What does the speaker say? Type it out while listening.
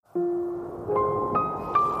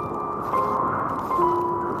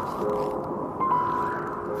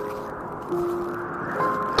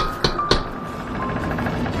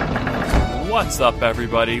What's up,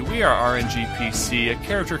 everybody? We are RNGPC, a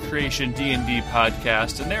character creation D&D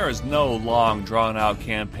podcast, and there is no long, drawn-out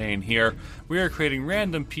campaign here. We are creating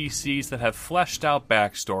random PCs that have fleshed-out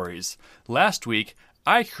backstories. Last week,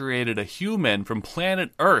 I created a human from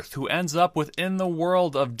planet Earth who ends up within the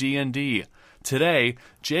world of D&D. Today,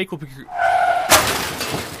 Jake will be...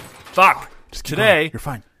 Today, you're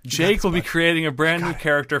fine. Jake will be creating a brand new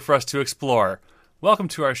character for us to explore. Welcome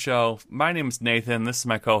to our show. My name is Nathan. This is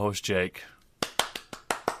my co-host, Jake.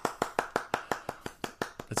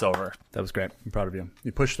 It's over. That was great. I'm proud of you.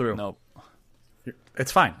 You pushed through. Nope.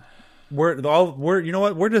 It's fine. You know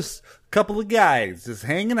what? We're just a couple of guys just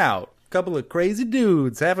hanging out. A couple of crazy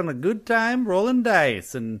dudes having a good time, rolling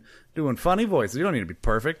dice and doing funny voices. You don't need to be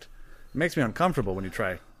perfect. It makes me uncomfortable when you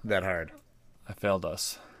try that hard. I failed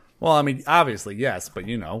us. Well, I mean, obviously, yes, but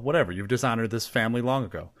whatever. You've dishonored this family long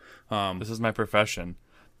ago. This is my profession.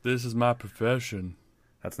 This is my profession.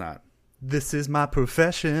 That's not. This is my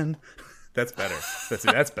profession. That's better.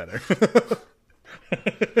 That's better.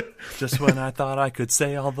 Just when I thought I could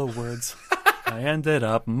say all the words, I ended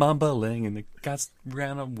up mumbling and the guts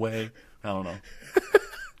ran away. I don't know.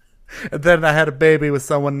 And then I had a baby with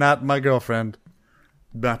someone not my girlfriend.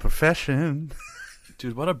 My profession.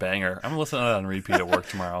 Dude, what a banger. I'm going to listen to that on repeat at work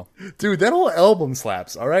tomorrow. Dude, that whole album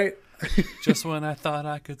slaps, all right? Just when I thought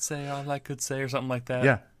I could say all I could say or something like that.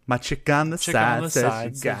 Yeah. My chick on the side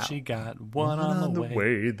says she got one on the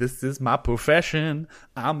way. This is my profession.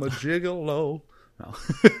 I'm a gigolo. No.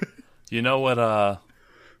 You know what?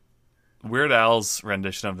 Weird Al's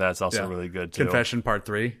rendition of that's also really good, too. Confession Part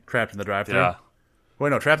 3, Trapped in the Drive-Thru. Yeah. Wait,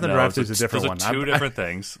 no, Trapped in the Drive-Thru is a different one. Those are two different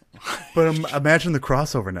things. But imagine the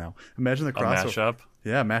crossover now. Imagine the crossover. A mashup?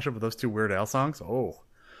 Yeah, mashup with those two Weird Al songs. Oh,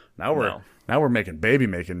 now we're making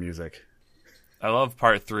baby-making music. I love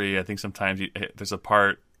Part 3. I think sometimes there's a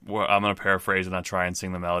part where I'm going to paraphrase and not try and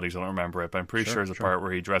sing the melodies. I don't remember it, but I'm pretty sure there's a part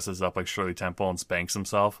where he dresses up like Shirley Temple and spanks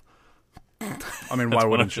himself. I mean, why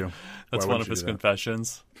wouldn't you? That's one of his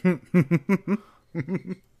confessions. Oh,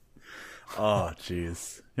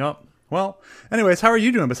 jeez. Yep. Well, anyways, how are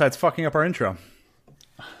you doing besides fucking up our intro?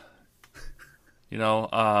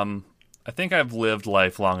 I think I've lived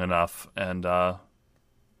life long enough, and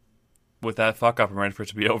with that fuck up, I'm ready for it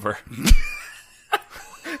to be over.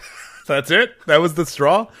 That's it? That was the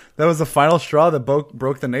straw? That was the final straw that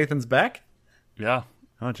broke the Nathan's back? Yeah.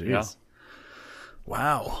 Oh, jeez. Yeah.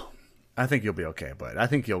 Wow. I think you'll be okay, bud. I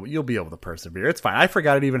think you'll be able to persevere. It's fine. I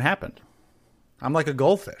forgot it even happened. I'm like a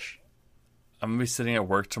goldfish. I'm going to be sitting at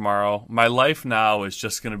work tomorrow. My life now is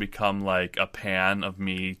just going to become like a pan of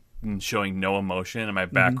me showing no emotion and my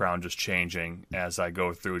background just changing as I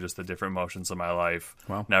go through just the different motions of my life.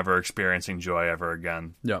 Wow. Never experiencing joy ever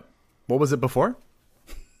again. Yep. What was it before?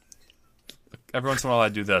 Every once in a while I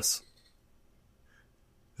do this.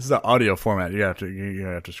 This is an audio format. You have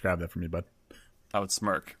to describe that for me, bud. I would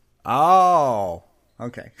smirk. Oh,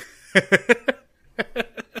 okay.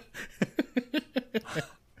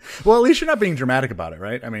 Well, at least you're not being dramatic about it,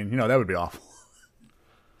 right? I mean, that would be awful.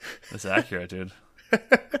 That's accurate, dude.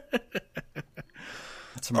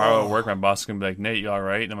 Tomorrow at work, my boss is going to be like, Nate, you all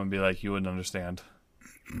right? And I'm going to be like, you wouldn't understand.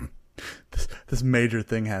 This major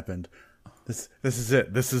thing happened. This is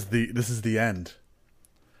it. This is the end.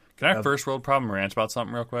 Can I first world problem rant about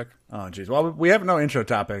something real quick? Oh, jeez. Well, we have no intro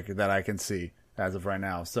topic that I can see as of right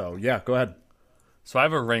now. So, yeah, go ahead. So I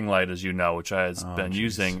have a ring light, as you know, which I've been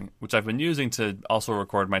using to also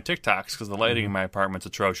record my TikToks because the lighting in my apartment's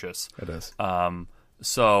atrocious. It is.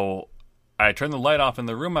 So I turn the light off in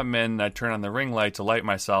the room I'm in, and I turn on the ring light to light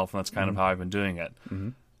myself, and that's kind of how I've been doing it. Mm-hmm.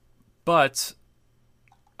 But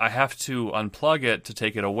I have to unplug it to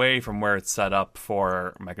take it away from where it's set up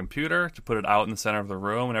for my computer, to put it out in the center of the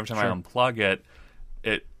room, and every time I unplug it,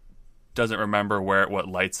 it doesn't remember what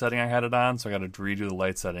light setting I had it on, so I got to redo the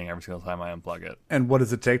light setting every single time I unplug it. And what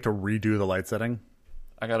does it take to redo the light setting?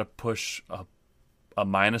 I got to push a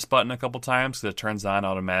minus button a couple times because it turns on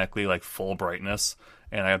automatically like full brightness,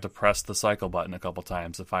 and I have to press the cycle button a couple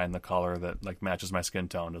times to find the color that like matches my skin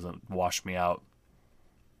tone, doesn't wash me out.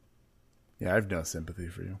 Yeah, I have no sympathy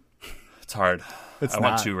for you. It's hard. I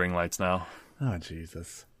want 2 ring lights now. Oh,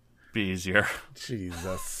 Jesus. Be easier.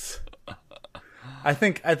 Jesus. I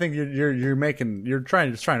think you're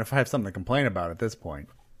trying to have something to complain about at this point.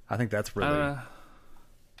 I think that's really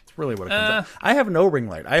it's really what it comes out. I have no ring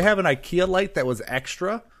light. I have an IKEA light that was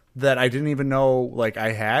extra that I didn't even know like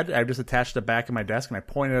I had. I just attached it back in my desk and I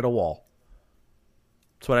pointed at a wall.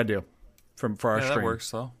 That's what I do for our stream. That works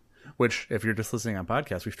though. Which, if you're just listening on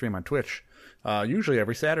podcast, we stream on Twitch usually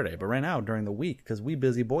every Saturday, but right now during the week because we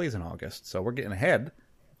busy boys in August, so we're getting ahead.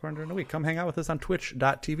 During the week, come hang out with us on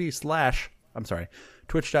twitch.tv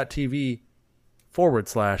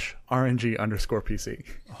 /RNG_PC.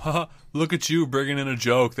 Look at you bringing in a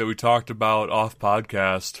joke that we talked about off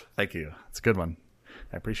podcast. Thank you. It's a good one.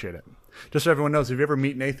 I appreciate it. Just so everyone knows, if you ever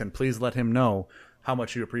meet Nathan, please let him know how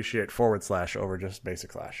much you appreciate / over just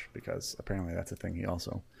basic slash, because apparently that's a thing he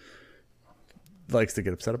also likes to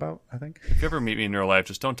get upset about, I think. If you ever meet me in real life,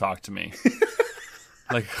 just don't talk to me.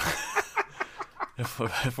 Like, if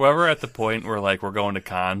we're ever at the point where like we're going to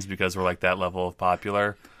cons because we're like that level of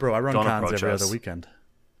popular, bro, I run cons every other weekend.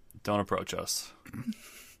 Don't approach us.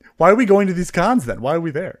 Why are we going to these cons then? Why are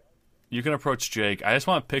we there? You can approach Jake. I just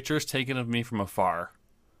want pictures taken of me from afar.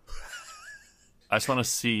 I just want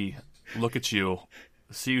to look at you,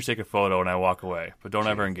 see you take a photo, and I walk away. But don't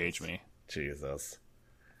ever engage me. Jesus.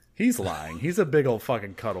 He's lying. He's a big old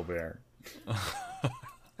fucking cuddle bear.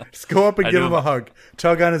 Just go up and give him a hug.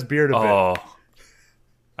 Tug on his beard a bit.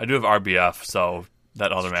 I do have RBF, so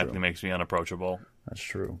that automatically makes me unapproachable. That's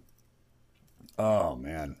true. Oh,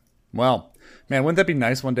 man. Well, man, wouldn't that be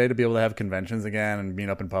nice one day to be able to have conventions again and meet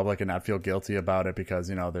up in public and not feel guilty about it because,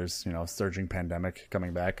 there's, surging pandemic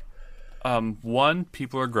coming back? One,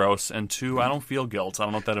 people are gross, and two, I don't feel guilt. I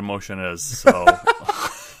don't know what that emotion is, so...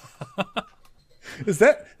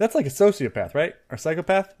 That's like a sociopath, right? Or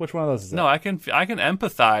psychopath? Which one of those is it? No, I can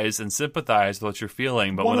empathize and sympathize with what you're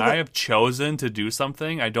feeling, but when I have chosen to do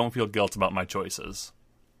something, I don't feel guilt about my choices.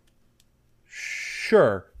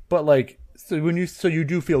 Sure, but like, so you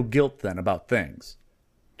do feel guilt then about things,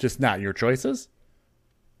 just not your choices?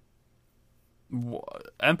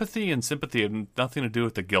 Empathy and sympathy have nothing to do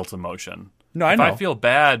with the guilt emotion. No, I know. If I feel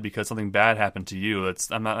bad because something bad happened to you, I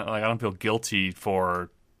don't feel guilty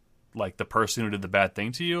for like the person who did the bad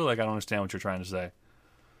thing to you. Like, I don't understand what you're trying to say.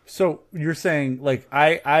 So you're saying like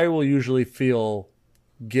I will usually feel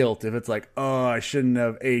guilt if it's like, oh, I shouldn't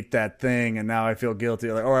have ate that thing and now I feel guilty,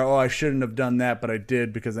 like, or I shouldn't have done that but I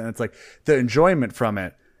did, because then it's like the enjoyment from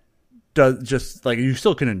it does just like you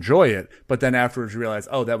still can enjoy it, but then afterwards you realize,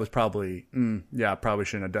 oh, that was probably I probably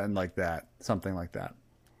shouldn't have done like that, something like that.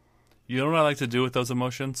 You know what I like to do with those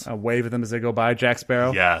emotions? Wave at them as they go by, Jack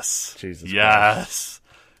Sparrow. Yes. Jesus Christ.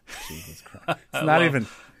 Jesus Christ. It's not even...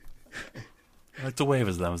 I like to wave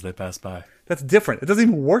at them as they pass by. That's different. It doesn't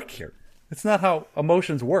even work here. It's not how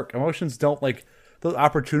emotions work. Emotions don't, like... Those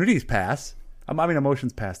opportunities pass. I mean,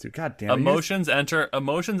 emotions pass too. God damn it. Emotions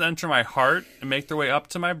enter my heart and make their way up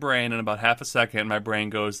to my brain in about half a second. My brain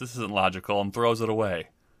goes, this isn't logical, and throws it away.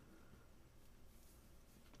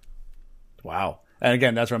 Wow. And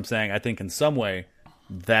again, that's what I'm saying. I think in some way,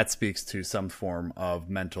 that speaks to some form of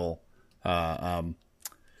mental...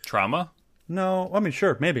 trauma? No, I mean,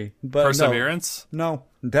 sure, maybe, but perseverance. No,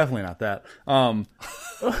 definitely not that.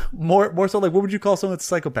 More so, like, what would you call someone that's a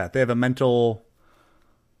psychopath? They have a mental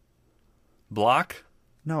block.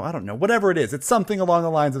 No, I don't know. Whatever it is, it's something along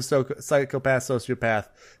the lines of psychopath, sociopath,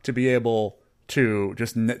 to be able to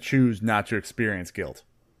just choose not to experience guilt.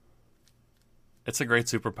 It's a great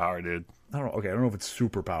superpower, dude. I don't know. Okay, I don't know if it's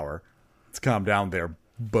superpower. Let's calm down there,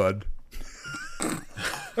 bud.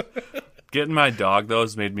 Getting my dog, though,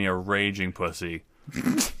 has made me a raging pussy.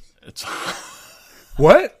 It's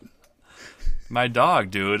What? My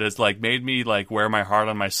dog, dude, has like made me like wear my heart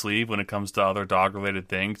on my sleeve when it comes to other dog-related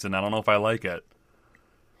things, and I don't know if I like it.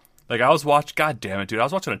 Like, God damn it, dude. I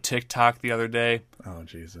was watching a TikTok the other day. Oh,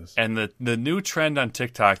 Jesus. And the new trend on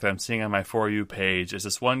TikTok that I'm seeing on my For You page is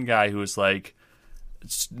this one guy who is like,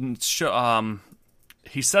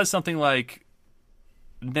 he says something like,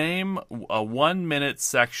 name a 1 minute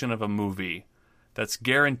section of a movie that's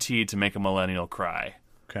guaranteed to make a millennial cry.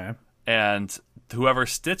 Okay. And whoever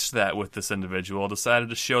stitched that with this individual decided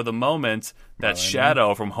to show the moment that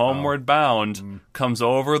Shadow from Homeward Bound comes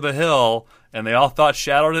over the hill, and they all thought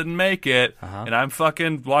Shadow didn't make it, and I'm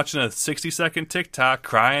fucking watching a 60-second TikTok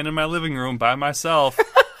crying in my living room by myself.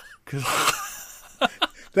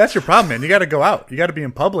 That's your problem, man. You got to go out. You got to be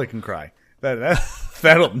in public and cry.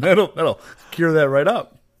 That'll cure that right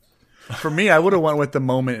up. For me, I would have went with the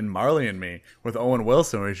moment in Marley and Me with Owen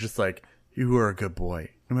Wilson, where he's just like, "You were a good boy,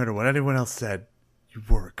 no matter what anyone else said. You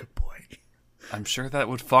were a good boy." I'm sure that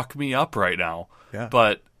would fuck me up right now. Yeah.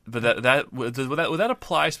 But would that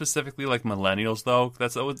apply specifically like millennials though?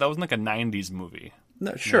 That wasn't like a '90s movie.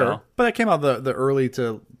 No, sure, you know? But it came out the early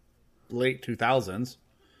to late 2000s.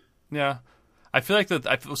 Yeah, I feel like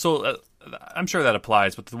that. I'm sure that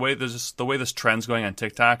applies, but the way this trend's going on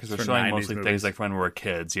TikTok is they're showing mostly movies. Things like when we were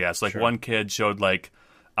kids. Yeah, so like one kid showed like,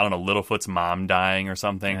 I don't know, Littlefoot's mom dying or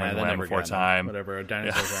something. Yeah, like before time. Whatever.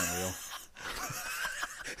 Dinosaurs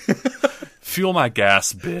aren't real. Fuel my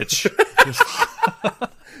gas, bitch.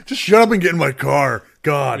 Just shut up and get in my car.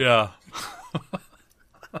 God. Yeah.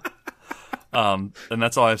 And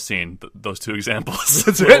that's all I've seen. Those two examples.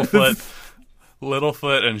 That's it.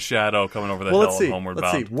 Littlefoot and Shadow coming over the hill and Homeward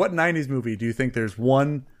Bound. Let's see. What 90s movie do you think there's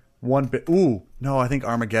one bit? Ooh, no, I think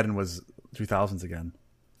Armageddon was 2000s again.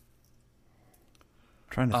 I'm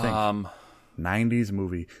trying to think. 90s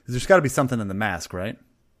movie. There's got to be something in The Mask, right?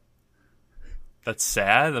 That's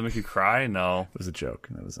sad? That make you cry? No. It was a joke.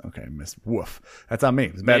 That was okay. Missed. Woof. That's on me.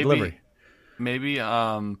 It was bad delivery. Maybe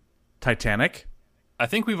Titanic. I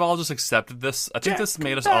think we've all just accepted this. I think this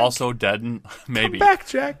made us all so dead. And maybe. Come back,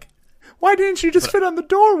 Jack. Why didn't you just fit on the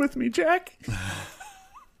door with me, Jack?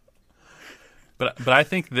 But I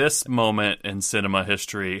think this moment in cinema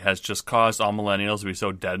history has just caused all millennials to be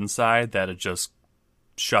so dead inside that it just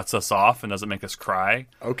shuts us off and doesn't make us cry.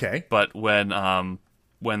 Okay. But when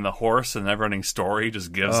the horse and Neverending Story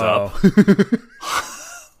just gives up.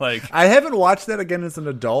 Like, I haven't watched that again as an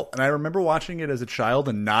adult, and I remember watching it as a child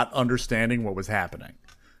and not understanding what was happening.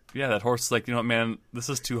 Yeah, that horse is like, you know what, man, this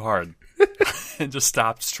is too hard. And just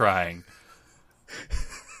stops trying.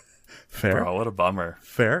 Fair. Bro, what a bummer.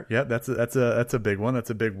 Fair. Yeah, that's a big one. That's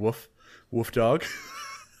a big woof dog.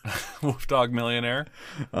 Wolf dog millionaire.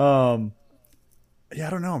 Yeah, I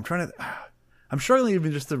don't know. I'm struggling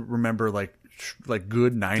even just to remember like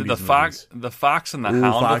good 90s Did movies. The Fox and the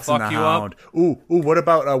Hound Fox will and fuck the you Hound. up? Ooh, What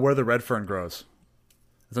about Where the Red Fern Grows?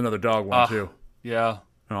 There's another dog one too. Yeah.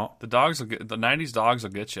 Oh. The dogs will get, the 90s dogs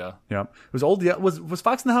will get you. Yeah. It was old. Yeah. Was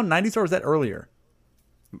Fox and the Hound 90s or was that earlier?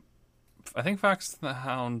 I think Fox and the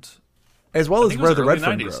Hound, As well as Where the Red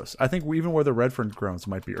Fern 90s. Grows. I think even Where the Red Fern Grows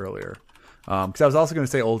might be earlier. Because I was also going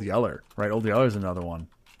to say Old Yeller, right? Old Yeller's another one.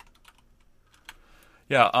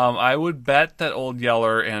 Yeah, I would bet that Old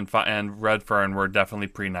Yeller and Red Fern were definitely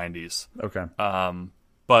pre-90s. Okay.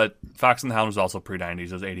 But Fox and the Hound was also pre-90s.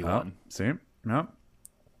 It was 81. Oh, see? Yep.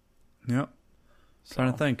 Yep.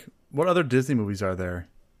 Trying to think. What other Disney movies are there?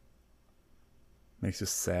 Makes you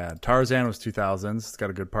sad. Tarzan was 2000s. It's got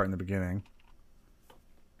a good part in the beginning.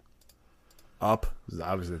 Up was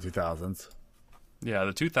obviously the 2000s. Yeah,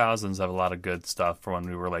 the 2000s have a lot of good stuff for when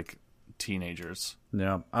we were like teenagers.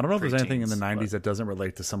 Yeah. I don't know if there's anything in the 90s but that doesn't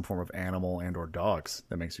relate to some form of animal and or dogs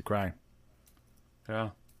that makes you cry.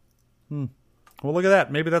 Yeah. Well, look at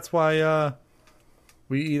that. Maybe that's why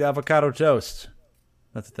we eat avocado toast.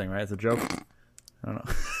 That's the thing, right? It's a joke. I don't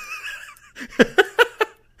know.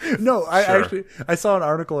 No, I saw an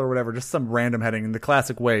article or whatever, just some random heading in the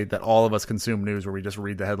classic way that all of us consume news, where we just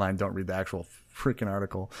read the headline, don't read the actual freaking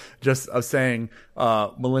article. Just of saying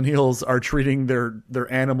millennials are treating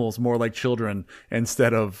their animals more like children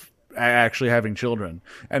instead of actually having children,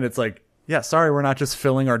 and it's like, yeah, sorry, we're not just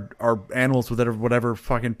filling our animals with whatever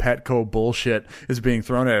fucking Petco bullshit is being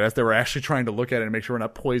thrown at us. They were actually trying to look at it and make sure we're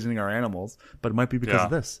not poisoning our animals. But it might be because of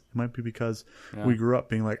this. It might be because we grew up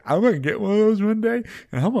being like, I'm gonna get one of those one day,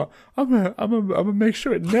 and I'm gonna make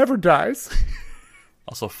sure it never dies.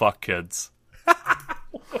 Also, fuck kids.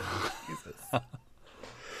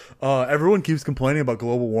 Everyone keeps complaining about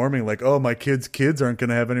global warming, like, oh, my kids' aren't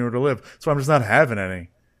gonna have anywhere to live, so I'm just not having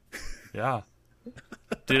any. Yeah.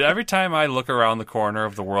 Dude, every time I look around the corner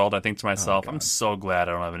of the world, I think to myself, I'm so glad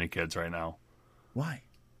I don't have any kids right now. Why?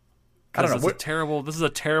 I don't know. This is a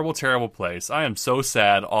terrible, terrible place. I am so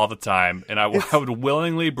sad all the time, and I would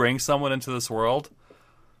willingly bring someone into this world.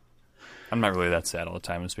 I'm not really that sad all the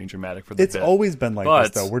time. I'm just being dramatic for the It's bit. always been like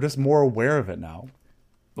this, though. We're just more aware of it now.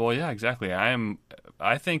 Well, yeah, exactly.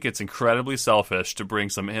 I think it's incredibly selfish to bring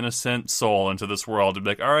some innocent soul into this world and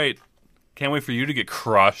be like, all right, can't wait for you to get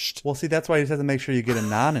crushed. Well, see, that's why you just have to make sure you get a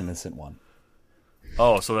non-innocent one.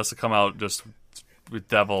 Oh, so that's to come out just with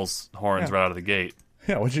devil's horns right out of the gate.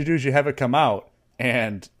 Yeah, what you do is you have it come out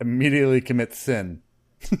and immediately commit sin.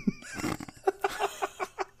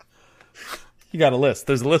 You got a list.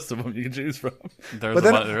 There's a list of them you can choose from. There's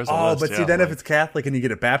a list, see, then if it's Catholic and you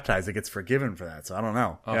get it baptized, it gets forgiven for that. So I don't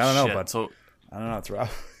know. Oh, yeah, I don't know, shit. but So, I don't know. It's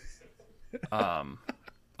rough.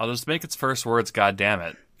 I'll just make its first words, God damn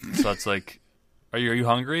it. So it's like, are you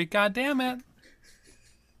hungry? God damn it.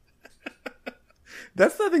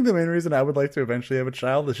 That's, I think, the main reason I would like to eventually have a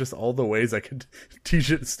child is just all the ways I could teach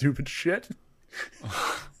it stupid shit.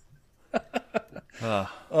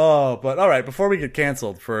 Oh, but all right. Before we get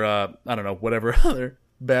canceled for, I don't know, whatever other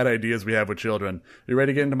bad ideas we have with children, you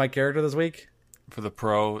ready to get into my character this week? For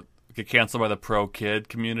the get canceled by the pro kid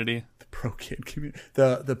community. The pro kid community.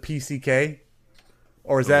 The PCK?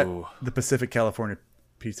 Or is that the Pacific California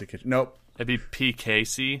Pizza Kitchen? Nope. It'd be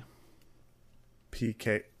PKC.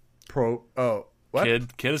 PK. Pro. Oh. What?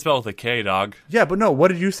 Kid is spelled with a K, dog. Yeah, but no. What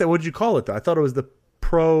did you say? What did you call it, though? I thought it was the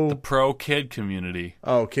pro kid community.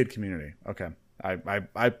 Oh, kid community. Okay.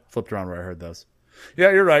 I flipped around where I heard those.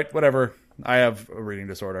 Yeah, you're right. Whatever. I have a reading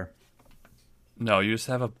disorder. No, you just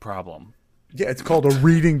have a problem. Yeah, it's called a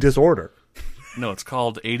reading disorder. No, it's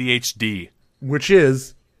called ADHD. Which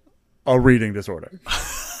is a reading disorder.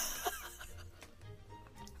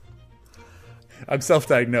 I'm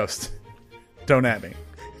self-diagnosed. Don't at me.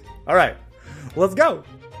 All right, let's go.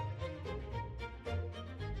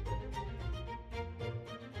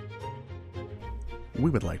 We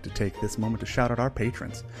would like to take this moment to shout out our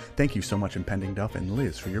patrons. Thank you so much, Impending Duff and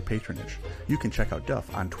Liz, for your patronage. You can check out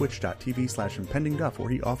Duff on twitch.tv/impendingduff, where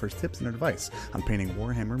he offers tips and advice on painting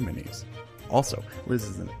Warhammer minis. Also,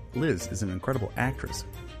 Liz is an incredible actress.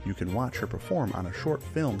 You can watch her perform on a short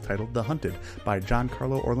film titled The Hunted by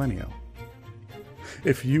Giancarlo Orlenio.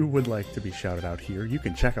 If you would like to be shouted out here, you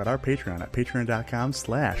can check out our Patreon at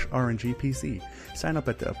patreon.com/RNGPC. Sign up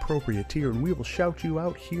at the appropriate tier and we will shout you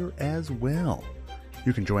out here as well.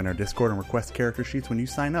 You can join our Discord and request character sheets when you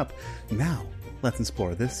sign up. Now, let's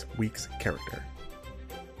explore this week's character.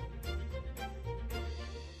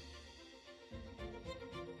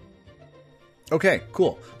 Okay,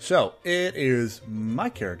 cool. So, it is my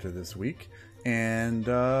character this week. And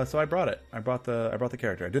so I brought it. I brought the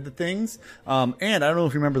character. I did the things. And I don't know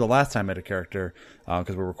if you remember the last time I had a character,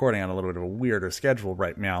 because we're recording on a little bit of a weirder schedule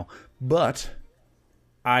right now. But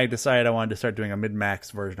I decided I wanted to start doing a mid-max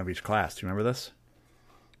version of each class. Do you remember this?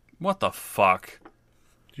 What the fuck? Do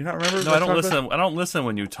you not remember? No, I don't listen. I don't listen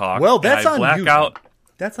when you talk. Well, that's on black you. Out.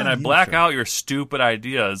 That's on and I you, black sir. out your stupid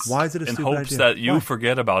ideas. Why is it a in stupid hopes idea? that you Why?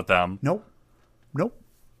 forget about them? Nope.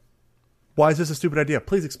 Why is this a stupid idea?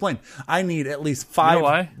 Please explain. I need at least 5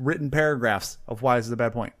 why? written paragraphs of why this is a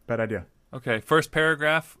bad idea. Okay, first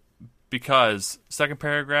paragraph, because. Second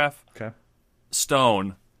paragraph, Okay.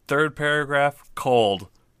 stone. Third paragraph, cold.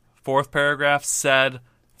 Fourth paragraph, said.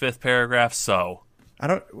 Fifth paragraph, so.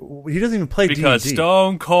 He doesn't even play Because D&D.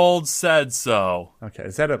 Stone Cold said so. Okay.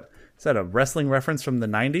 Is that a wrestling reference from the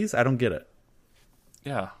 90s? I don't get it.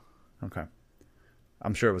 Yeah. Okay.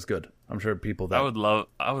 I'm sure it was good. I'm sure people that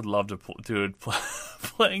I would love to, dude.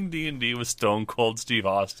 Playing D&D with Stone Cold Steve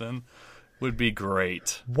Austin would be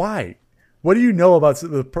great. Why? What do you know about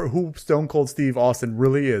who Stone Cold Steve Austin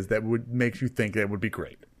really is that would make you think that would be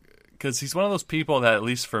great? Because he's one of those people that, at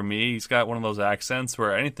least for me, he's got one of those accents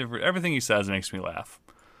where everything he says makes me laugh.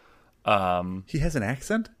 He has an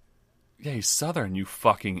accent? Yeah, he's Southern, you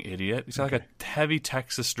fucking idiot. He's got like a heavy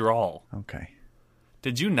Texas drawl. Okay.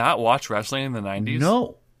 Did you not watch wrestling in the 90s?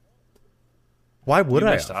 No. Why would You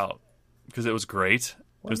I missed have? out. Because it was great.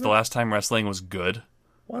 It was it? the last time wrestling was good.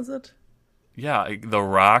 Was it? Yeah, The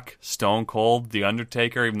Rock, Stone Cold, The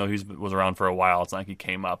Undertaker, even though he was around for a while, it's not like he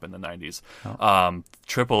came up in the 90s.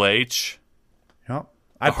 Triple H. Yeah.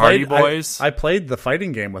 The Hardy Boys. I played the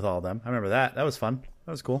fighting game with all of them. I remember that. That was fun.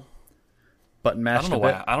 That was cool. Button I mashed don't know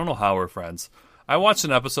a bit. why. I don't know how we're friends. I watched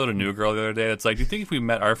an episode of New Girl the other day that's like, do you think if we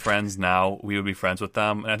met our friends now, we would be friends with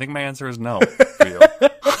them? And I think my answer is no for you.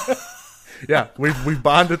 Yeah, we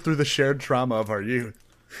bonded through the shared trauma of our youth.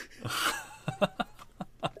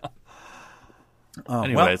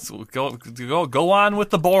 Anyways, go on with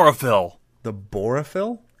the Borophyll. The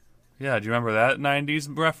Borophyll? Yeah, do you remember that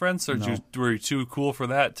 90s reference? Or were you too cool for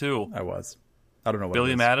that, too? I was. I don't know what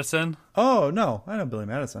Billy it is. Madison? Oh, no. I know Billy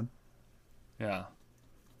Madison. Yeah.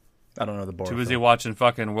 I don't know the Borophyll. Too busy watching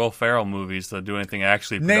fucking Will Ferrell movies to do anything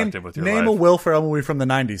actually productive with your life. Name a Will Ferrell movie from the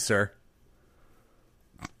 90s, sir.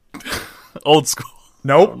 Old school.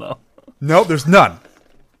 Nope. I don't know. Nope, there's none.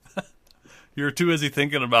 You're too busy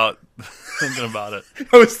thinking about it.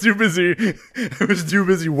 I was too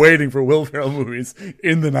busy waiting for Will Ferrell movies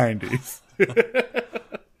in the 90s.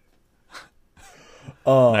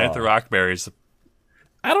 Night at the Roxbury's.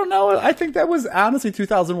 I don't know. I think that was honestly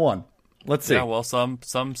 2001. Let's see. Yeah, well,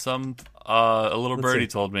 a little birdie see.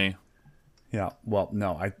 told me. Yeah, well,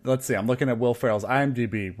 no. Let's see. I'm looking at Will Ferrell's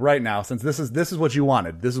IMDb right now. Since this is what you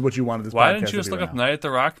wanted. This is what you wanted. This Why podcast didn't you to just be look right up now. Night at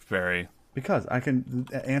the Roxbury? Because I can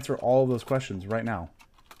answer all of those questions right now.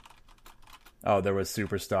 Oh, there was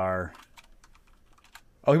Superstar.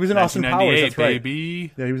 Oh, he was in Austin Powers. That's right.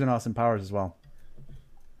 Baby. Yeah, he was in Austin Powers as well.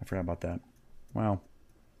 I forgot about that. Wow.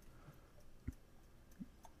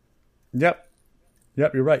 Yep,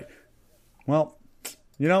 you're right. Well,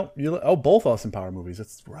 both Austin Power movies.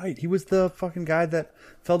 That's right. He was the fucking guy that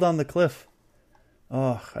fell down the cliff.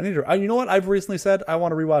 Oh, you know what? I've recently said I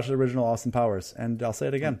want to rewatch the original Austin Powers, and I'll say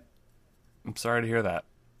it again. I'm sorry to hear that.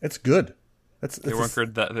 It's good. They weren't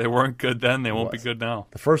good. They weren't good then. They won't be good now.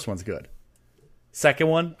 The first one's good. Second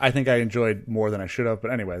one, I think I enjoyed more than I should have.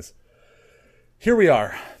 But anyways, here we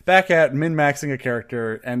are back at min-maxing a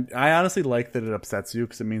character, and I honestly like that it upsets you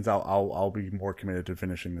because it means I'll be more committed to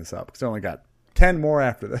finishing this up because I only got 10 more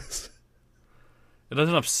after this. It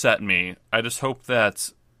doesn't upset me. I just hope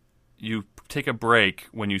that you take a break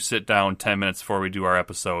when you sit down 10 minutes before we do our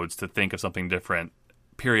episodes to think of something different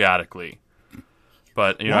periodically.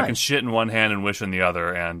 But, I can shit in one hand and wish in the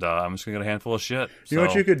other, and I'm just going to get a handful of shit. You know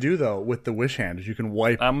what you could do, though, with the wish hand is you can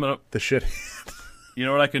wipe the shit hand. You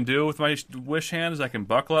know what I can do with my wish hand is I can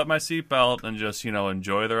buckle up my seatbelt and just,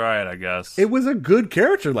 enjoy the ride, I guess. It was a good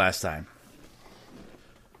character last time.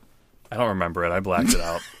 I don't remember it. I blacked it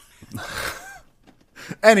out.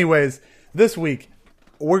 Anyways, this week,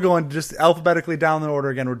 we're going just alphabetically down the order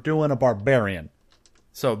again. We're doing a barbarian.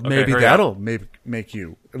 So maybe that'll make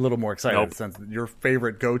you a little more excited since your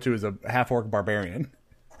favorite go-to is a half-orc barbarian.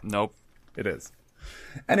 Nope. It is.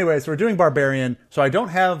 Anyways, we're doing barbarian. So I don't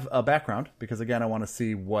have a background because, again, I want to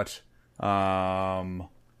see what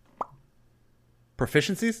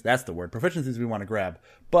proficiencies, that's the word, proficiencies we want to grab.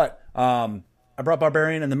 But I brought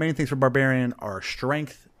barbarian, and the main things for barbarian are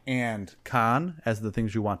strength and con as the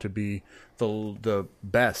things you want to be the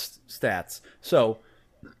best stats. So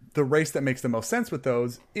the race that makes the most sense with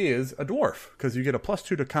those is a dwarf, because you get a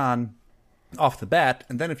 +2 to con off the bat,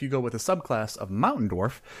 and then if you go with a subclass of mountain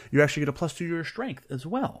dwarf, you actually get a +2 to your strength as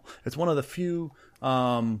well. It's one of the few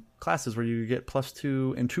classes where you get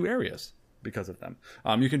 +2 in 2 areas because of them.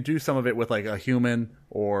 You can do some of it with like a human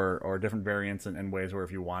or different variants and ways where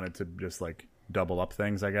if you wanted to just like double up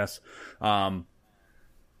things, I guess.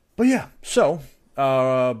 But yeah, so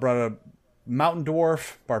brought a mountain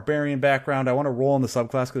dwarf, barbarian background. I want to roll in the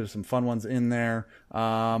subclass because there's some fun ones in there.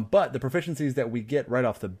 But the proficiencies that we get right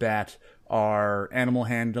off the bat are animal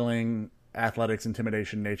handling, athletics,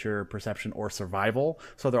 intimidation, nature, perception, or survival.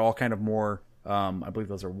 So they're all kind of more, I believe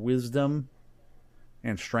those are wisdom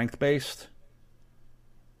and strength based.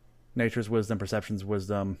 Nature's wisdom, perception's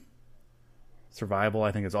wisdom. Survival,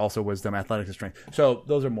 I think, is also wisdom. Athletics is strength. So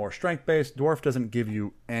those are more strength-based. Dwarf doesn't give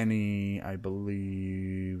you any, I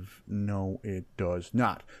believe. No, it does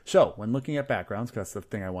not. So when looking at backgrounds, because that's the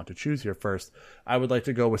thing I want to choose here first, I would like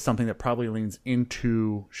to go with something that probably leans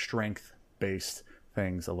into strength-based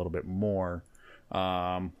things a little bit more.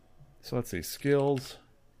 So let's see. Skills.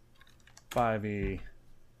 5e.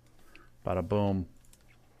 Bada boom.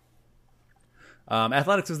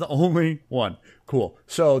 Athletics is the only one. Cool.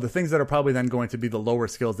 So the things that are probably then going to be the lower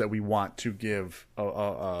skills that we want to give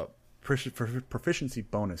a proficiency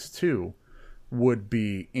bonus to would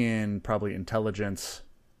be in probably intelligence.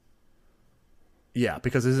 Yeah,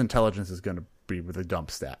 because his intelligence is going to be with a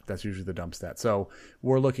dump stat. That's usually the dump stat. So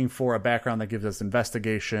we're looking for a background that gives us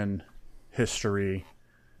investigation, history,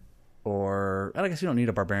 or I guess you don't need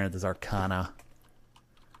a barbarian. There's arcana.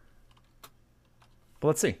 But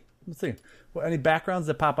let's see. Well, any backgrounds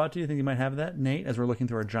that pop out to you? Think you might have that, Nate, as we're looking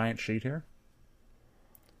through our giant sheet here?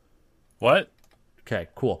 What? Okay,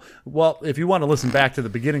 cool. Well, if you want to listen back to the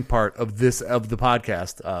beginning part of the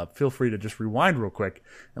podcast, feel free to just rewind real quick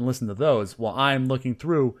and listen to those while I'm looking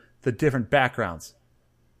through the different backgrounds.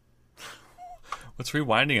 What's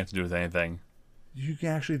rewinding have to do with anything? You can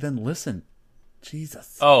actually then listen.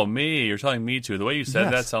 Jesus. Oh, me. You're telling me to. The way you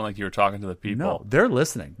said that sounded like you were talking to the people. No, they're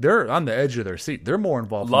listening. They're on the edge of their seat. They're more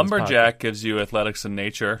involved. Lumberjack gives you athletics and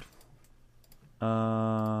nature.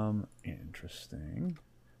 Interesting.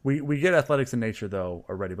 We get athletics and nature, though,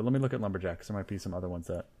 already. But let me look at Lumberjack, because there might be some other ones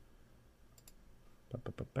that...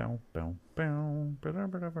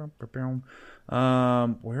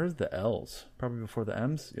 where's the L's? Probably before the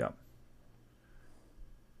M's? Yeah.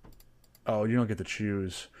 Oh, you don't get to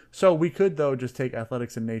choose. So we could, though, just take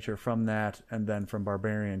athletics and nature from that, and then from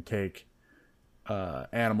barbarian take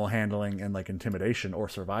animal handling and like intimidation or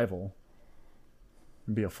survival,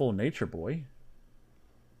 and be a full nature boy.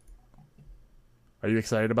 Are you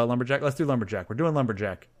excited about Lumberjack? Let's do Lumberjack. We're doing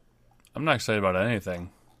Lumberjack. I'm not excited about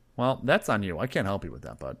anything. Well, that's on you. I can't help you with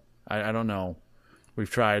that, bud. I don't know. We've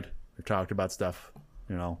tried. We've talked about stuff.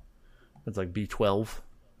 It's like B12,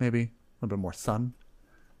 maybe a little bit more sun.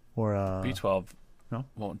 Or B12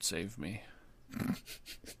 won't save me.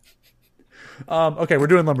 Okay, we're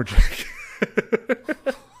doing Lumberjack.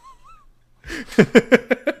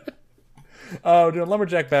 Doing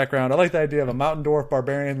Lumberjack background. I like the idea of a mountain dwarf,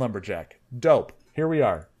 barbarian, Lumberjack. Dope. Here we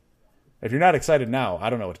are. If you're not excited now, I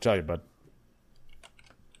don't know what to tell you, bud.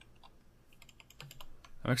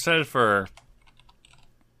 I'm excited for...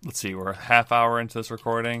 Let's see, we're a half hour into this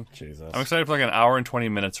recording. Jesus. I'm excited for like an hour and 20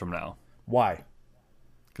 minutes from now. Why?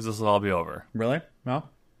 Because this will all be over. Really? No?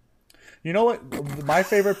 You know what? My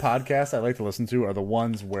favorite podcasts I like to listen to are the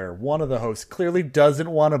ones where one of the hosts clearly doesn't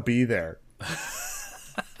want to be there.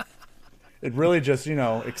 It really just,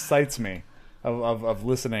 excites me of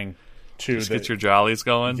listening to... Just gets your jollies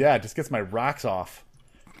going? Yeah, it just gets my rocks off.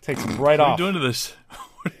 Takes them right off. What are you doing to this?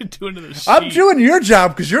 What are you doing to this I'm doing your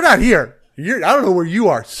job because you're not here. I don't know where you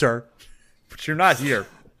are, sir. But you're not here.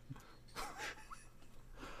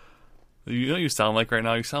 You know what you sound like right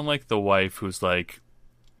now? You sound like the wife who's like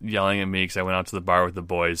yelling at me because I went out to the bar with the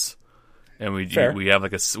boys, and we have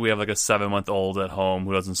like a 7-month-old at home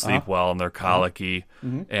who doesn't sleep well and they're colicky,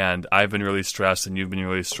 and I've been really stressed and you've been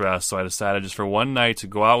really stressed, so I decided just for one night to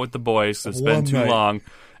go out with the boys because it's been too long.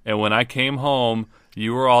 And when I came home,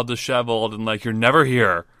 you were all disheveled and like you're never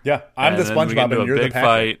here. Yeah, I'm the SpongeBob and you're the Patrick.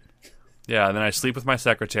 Fight. Yeah, and then I sleep with my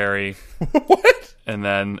secretary. What? And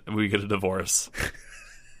then we get a divorce.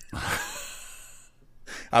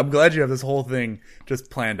 I'm glad you have this whole thing just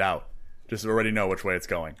planned out. Just already know which way it's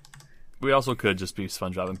going. We also could just be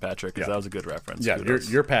SpongeBob and Patrick, because that was a good reference. Yeah,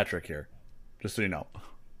 you're Patrick here, just so you know.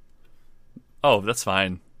 Oh, that's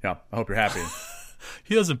fine. Yeah, I hope you're happy.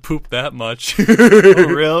 He doesn't poop that much. Oh,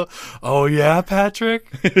 real? Oh, yeah, Patrick?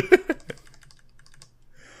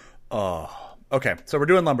 Oh, okay. So we're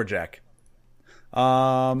doing Lumberjack.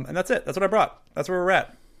 And that's it. That's what I brought. That's where we're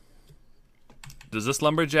at. Does this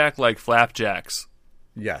Lumberjack like flapjacks?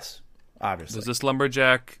 Yes, obviously. Does this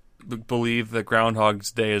Lumberjack believe that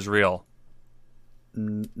Groundhog's Day is real?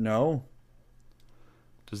 No.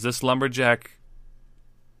 Did this Lumberjack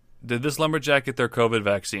get their COVID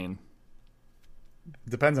vaccine?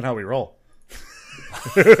 Depends on how we roll.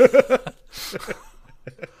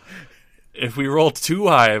 If we roll too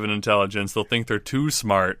high of an intelligence, they'll think they're too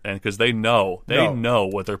smart, and because they know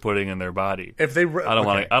what they're putting in their body. If they, I don't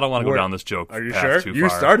want to go down this joke. Are you path sure? Too You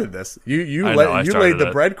far. started this. You laid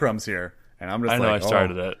the breadcrumbs here, and I'm just. I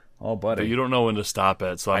started it. Oh, buddy, but you don't know when to stop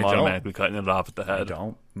it, so I'm automatically cutting it off at the head. I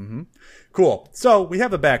don't. Mm-hmm. Cool. So we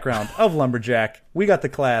have a background of Lumberjack. We got the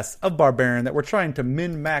class of Barbarian that we're trying to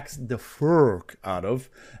min-max the fuck out of,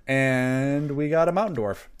 and we got a Mountain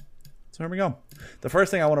Dwarf. So here we go. The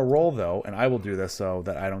first thing I want to roll, though, and I will do this so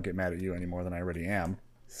that I don't get mad at you any more than I already am,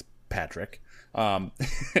 Patrick,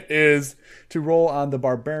 is to roll on the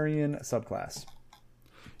Barbarian subclass.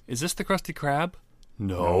 Is this the Krusty Krab?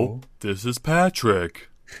 No. This is Patrick.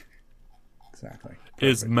 Exactly. Perfect.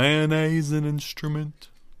 Is mayonnaise an instrument?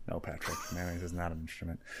 No, Patrick. Mayonnaise is not an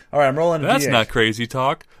instrument. All right, I'm rolling a That's D8. not crazy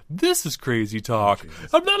talk. This is crazy talk.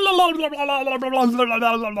 God,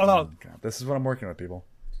 this is what I'm working with, people.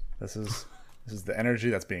 This is the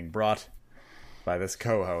energy that's being brought by this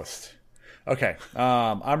co-host. Okay,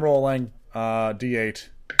 I'm rolling D8.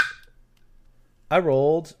 I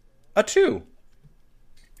rolled a 2.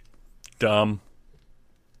 Dumb.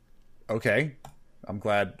 Okay. I'm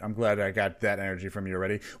glad I got that energy from you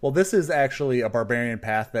already. Well, this is actually a barbarian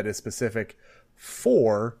path that is specific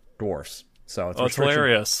for dwarfs. So it's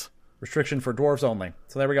hilarious. Restriction for dwarves only.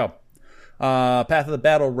 So there we go. Path of the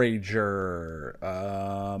Battle Rager,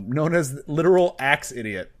 known as literal axe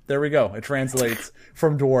idiot. There we go. It translates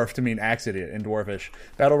from dwarf to mean axe idiot in dwarfish.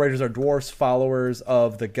 Battle Ragers are dwarfs, followers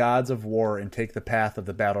of the gods of war, and take the path of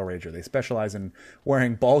the Battle Rager. They specialize in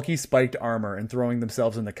wearing bulky spiked armor and throwing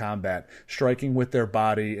themselves into combat, striking with their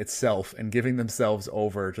body itself and giving themselves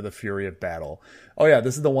over to the fury of battle. Oh yeah,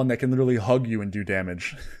 this is the one that can literally hug you and do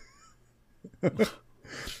damage.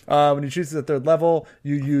 When you choose at 3rd level,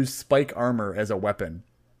 you use spike armor as a weapon.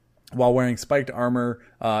 While wearing spiked armor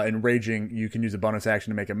and raging, you can use a bonus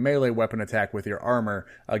action to make a melee weapon attack with your armor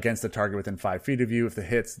against a target within 5 feet of you. If the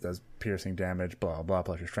hits, it does piercing damage, blah, blah,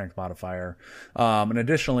 plus your strength modifier. And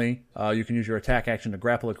additionally, you can use your attack action to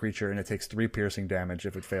grapple a creature, and it takes 3 piercing damage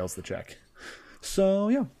if it fails the check. So,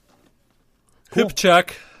 yeah. Cool. Hip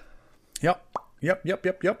check. Yep.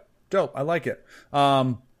 Dope. I like it.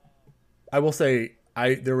 I will say,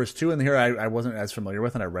 there was 2 in here I wasn't as familiar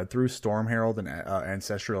with, and I read through Storm Herald and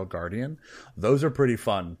Ancestral Guardian. Those are pretty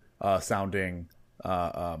fun sounding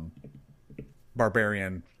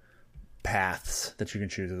barbarian paths that you can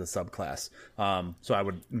choose as a subclass. So I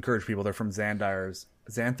would encourage people. They're from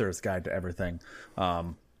Xanthor's Guide to Everything. I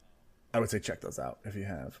would say check those out if you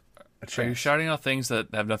have a chance. Are you shouting out things that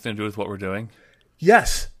have nothing to do with what we're doing?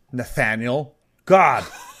 Yes, Nathaniel. God.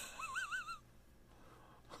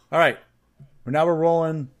 All right. Now we're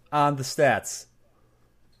rolling on the stats.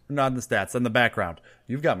 Not on the stats, on the background.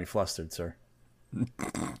 You've got me flustered, sir.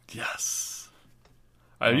 Yes.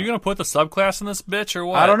 Are you going to put the subclass in this bitch or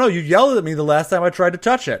what? I don't know. You yelled at me the last time I tried to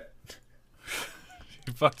touch it.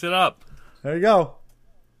 You fucked it up. There you go.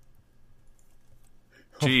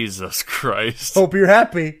 Jesus Christ. Hope you're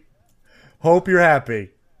happy. For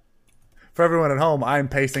everyone at home, I'm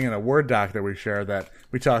pasting in a Word doc that we share that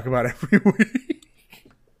we talk about every week.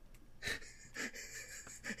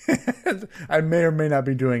 I may or may not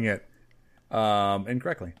be doing it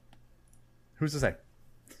incorrectly. Who's to say?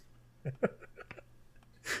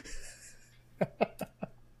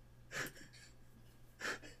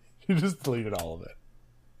 You just deleted all of it.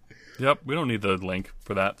 Yep, we don't need the link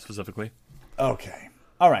for that specifically. Okay.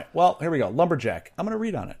 All right. Well, here we go. Lumberjack. I'm going to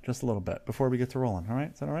read on it just a little bit before we get to rolling. All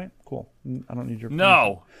right? Is that all right? Cool. I don't need your...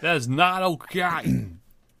 No, that is not okay.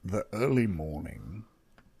 The early morning.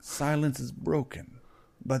 Silence is broken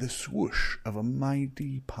by the swoosh of a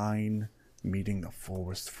mighty pine meeting the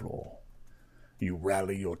forest floor. You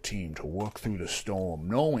rally your team to work through the storm,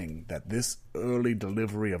 knowing that this early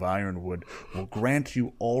delivery of ironwood will grant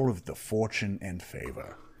you all of the fortune and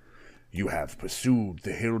favor. You have pursued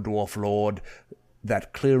the hill dwarf lord,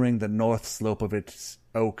 that clearing the north slope of its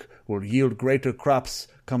oak will yield greater crops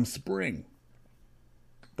come spring.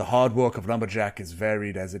 The hard work of lumberjack is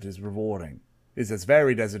varied as it is rewarding.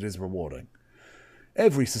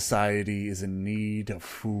 Every society is in need of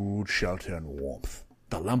food, shelter, and warmth.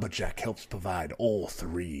 The lumberjack helps provide all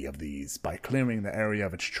three of these by clearing the area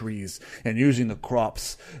of its trees and using the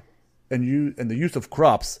crops and the use of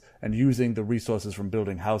crops and using the resources from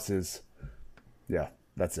building houses. Yeah,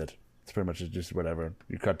 that's it. It's pretty much just whatever.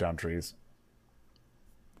 You cut down trees.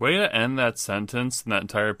 Way to end that sentence and that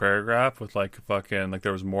entire paragraph with like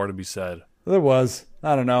there was more to be said. There was.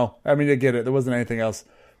 I don't know. I mean, I get it. There wasn't anything else.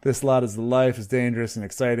 This lot is the life is dangerous and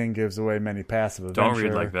exciting, gives away many passive adventure. Don't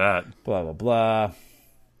read like that. Blah, blah, blah.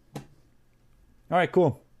 All right,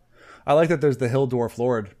 cool. I like that there's the hill dwarf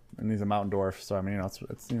lord, and he's a mountain dwarf, so I mean,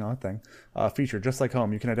 it's a thing. Feature, just like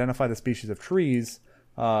home, you can identify the species of trees,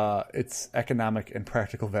 its economic and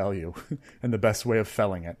practical value, and the best way of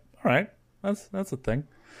felling it. All right, that's a thing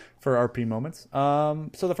for RP moments.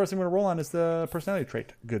 So the first thing we're going to roll on is the personality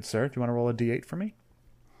trait. Good sir, do you want to roll a D8 for me?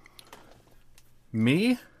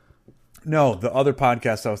 Me? No, the other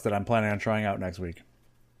podcast host that I'm planning on trying out next week.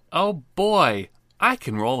 Oh boy, I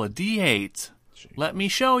can roll a D8. Jeez. Let me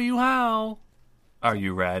show you how. Are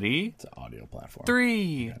you ready? It's an audio platform.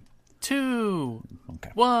 3, 2,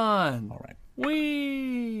 1. All right.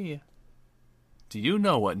 Whee! Do you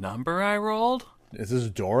know what number I rolled? Is this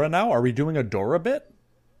Dora now? Are we doing a Dora bit?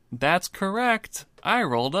 That's correct. I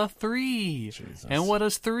rolled a 3. Jesus. And what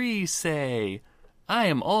does 3 say? I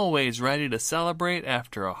am always ready to celebrate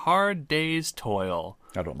after a hard day's toil.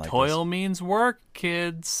 I don't like toil this. Means work,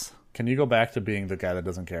 kids. Can you go back to being the guy that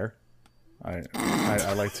doesn't care? I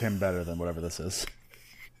liked him better than whatever this is.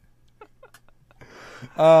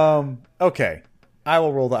 Okay. I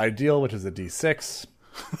will roll the ideal, which is a D6.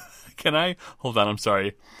 Can I? Hold on, I'm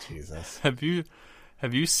sorry. Jesus. Have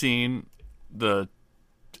you seen the...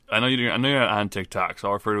 I know you're not on TikTok, so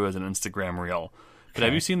I'll refer to it as an Instagram reel. But Okay.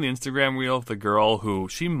 Have you seen the Instagram reel of the girl who...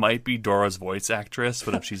 She might be Dora's voice actress,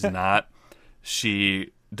 but if she's not,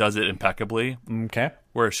 she does it impeccably. Okay.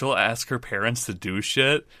 Where she'll ask her parents to do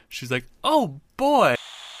shit. She's like, oh, boy.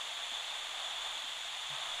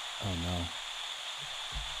 Oh, no.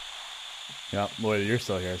 Yeah, Lloyd, you're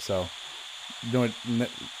still here, so...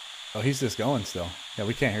 Oh, he's just going still. Yeah,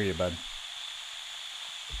 we can't hear you, bud.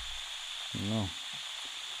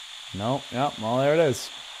 No, yeah, well, there it is.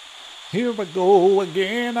 Here we go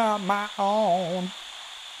again on my own.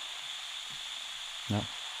 No.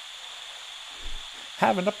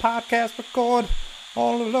 Having a podcast record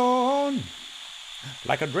all alone.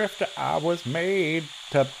 Like a drifter, I was made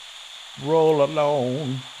to roll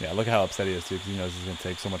alone. Yeah, look how upset he is, too, because he knows it's going to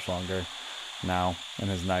take so much longer now in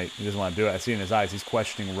his night. He doesn't want to do it. I see in his eyes he's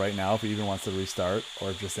questioning right now if he even wants to restart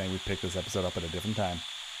or just saying we pick this episode up at a different time.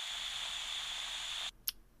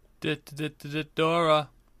 Dora.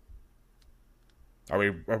 Are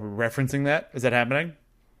we referencing that? Is that happening?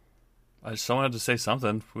 I just wanted to say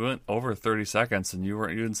something. We went over 30 seconds and you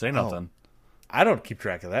didn't say nothing. I don't keep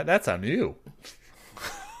track of that. That's on you.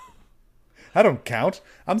 I don't count.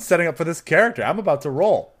 I'm setting up for this character. I'm about to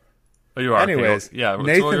roll. Oh, you are. Anyways, okay.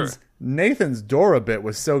 Yeah. Nathan's Dora bit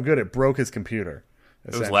was so good it broke his computer.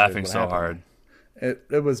 It was laughing so hard.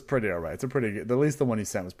 It was pretty all right. It's a pretty good. At least the one he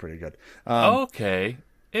sent was pretty good. Okay.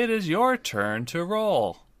 It is your turn to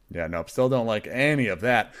roll. Yeah, nope. Still don't like any of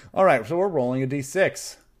that. All right, so we're rolling a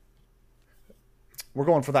D6. We're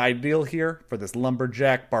going for the ideal here for this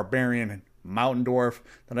lumberjack, barbarian, mountain dwarf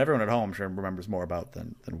that everyone at home I'm sure remembers more about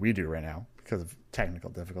than we do right now because of technical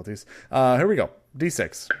difficulties. Here we go.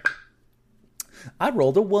 D6. I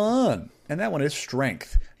rolled a 1, and that one is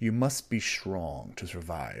strength. You must be strong to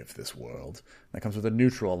survive this world. That comes with a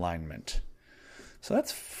neutral alignment. So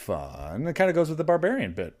that's fun. It kind of goes with the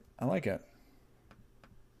barbarian bit. I like it.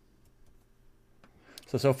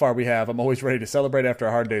 So far we have I'm always ready to celebrate after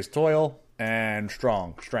a hard day's toil and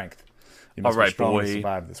strength. You must be strong to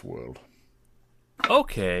survive this world.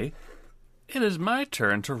 Okay. It is my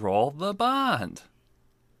turn to roll the bond.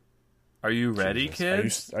 Are you ready, Jesus.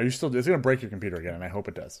 kids? Are you still? It's gonna break your computer again, and I hope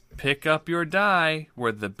it does. Pick up your die,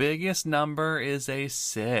 where the biggest number is a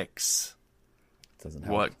 6. Doesn't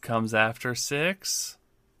help. What comes after 6?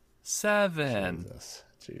 7.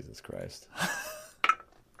 Jesus Christ.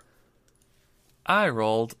 I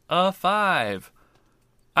rolled a 5.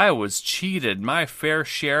 I was cheated my fair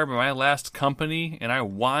share by my last company, and I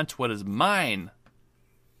want what is mine.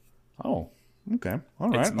 Oh, okay. All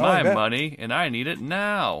right. It's my money, and I need it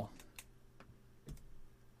now.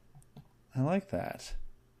 I like that.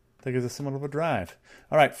 That gives us somewhat of a drive.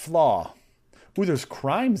 All right, flaw. Ooh, there's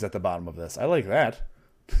crimes at the bottom of this. I like that.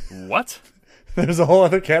 What? There's a whole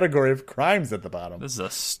other category of crimes at the bottom. This is a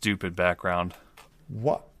stupid background.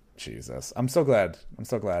 What? Jesus. I'm so glad.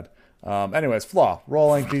 Anyways, flaw.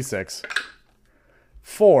 Rolling D6.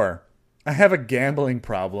 4. I have a gambling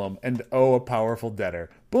problem and owe a powerful debtor.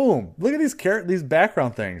 Boom. Look at these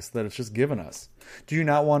background things that it's just given us. Do you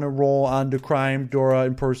not want to roll onto crime, Dora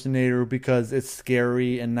Impersonator, because it's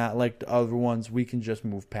scary and not like the other ones? We can just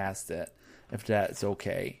move past it, if that's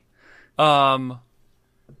okay.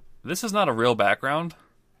 This is not a real background.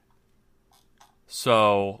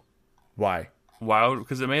 So... Why? Wow,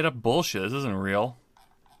 because it made up bullshit. This isn't real.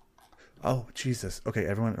 Oh, Jesus. Okay,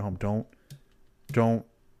 everyone at home, don't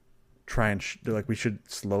try and... we should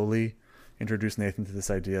slowly introduce Nathan to this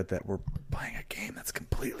idea that we're playing a game that's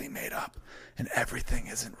completely made up and everything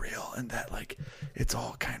isn't real and that, it's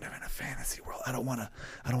all kind of in a fantasy world. I don't want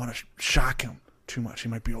to shock him too much. He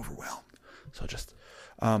might be overwhelmed. So just...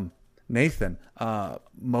 Nathan,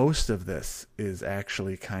 most of this is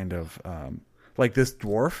actually kind of like this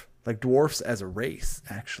dwarf. Like dwarfs as a race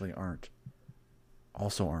actually aren't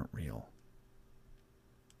real.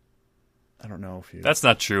 I don't know if you... That's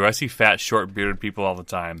not true. I see fat, short-bearded people all the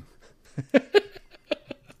time.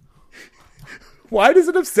 Why does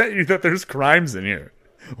it upset you that there's crimes in here?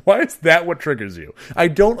 Why is that what triggers you? I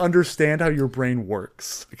don't understand how your brain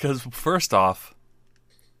works. Because, first off,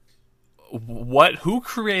 who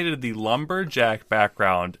created the lumberjack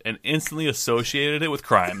background and instantly associated it with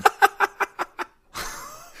crime?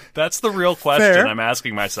 That's the real question I'm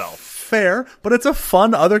asking myself. Fair, but it's a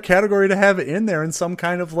fun other category to have in there in some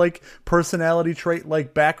kind of personality trait,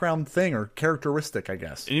 background thing or characteristic, I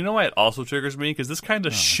guess. And you know why it also triggers me? Because this kind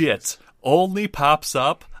of shit only pops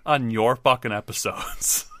up on your fucking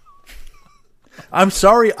episodes. I'm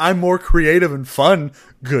sorry, I'm more creative and fun,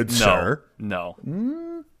 good sir. No.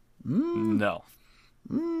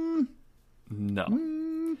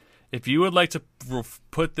 If you would like to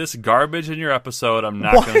put this garbage in your episode, I'm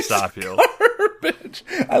not going to stop you. Garbage.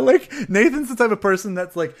 I like Nathan's the type of person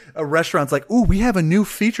that's a restaurant's ooh, we have a new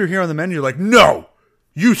feature here on the menu. No,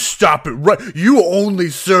 you stop it right. You only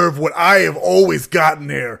serve what I have always gotten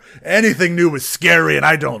here. Anything new is scary, and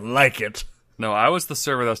I don't like it. No, I was the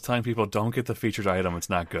server that was telling people don't get the featured item. It's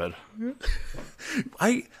not good.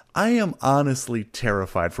 I am honestly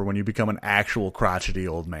terrified for when you become an actual crotchety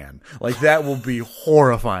old man. That will be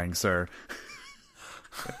horrifying, sir.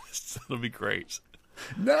 It'll be great.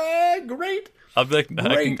 Nah, great. I'll be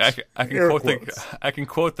I can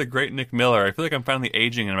quote the great Nick Miller. I feel like I'm finally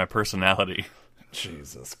aging in my personality.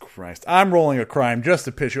 Jesus Christ. I'm rolling a crime just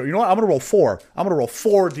to piss you. You know what? I'm going to roll 4. I'm going to roll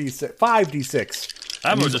 4d6, 5d6.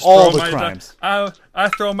 I'm gonna just all the crimes. I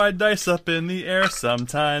throw my dice up in the air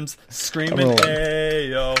sometimes, screaming,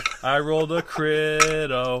 "Ayo!" I rolled a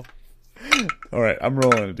crit-o. All right, I'm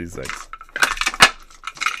rolling a d6.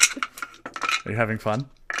 Are you having fun?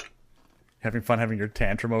 Having fun having your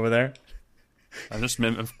tantrum over there? I'm just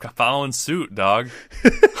following suit, dog.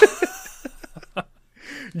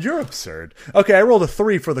 You're absurd. Okay, I rolled a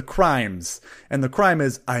 3 for the crimes, and the crime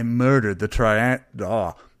is I murdered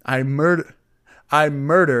the I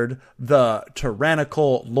murdered the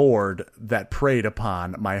tyrannical lord that preyed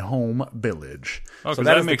upon my home village. Oh, so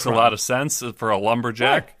that makes a lot of sense for a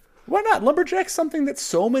lumberjack. Why not? Lumberjack's something that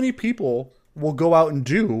so many people will go out and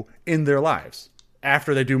do in their lives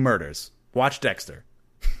after they do murders. Watch Dexter.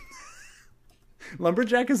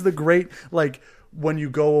 Lumberjack is the great, when you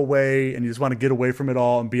go away and you just want to get away from it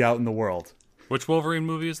all and be out in the world. Which Wolverine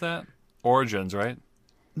movie is that? Origins, right?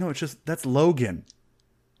 No, that's Logan.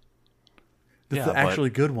 That's the actually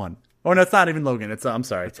good one. Oh, no, it's not even Logan. I'm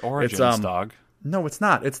sorry. It's Origins, dog. No, it's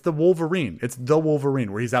not. It's the Wolverine. It's the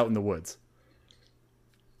Wolverine where he's out in the woods.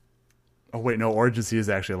 Oh, wait, no. Origins, he is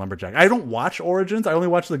actually a lumberjack. I don't watch Origins. I only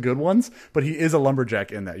watch the good ones, but he is a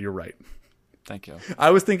lumberjack in that. You're right. Thank you.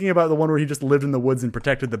 I was thinking about the one where he just lived in the woods and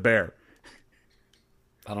protected the bear.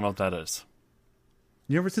 I don't know what that is.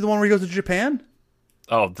 You ever see the one where he goes to Japan?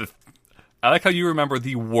 Oh, I like how you remember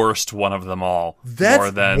the worst one of them all. That's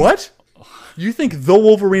more than what? You think The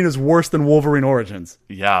Wolverine is worse than Wolverine Origins?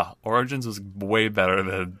 Yeah, Origins was way better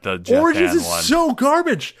than the Japan Origins is one. so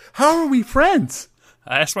garbage. How are we friends?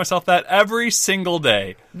 I ask myself that every single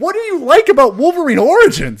day. What do you like about Wolverine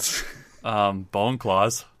Origins? Bone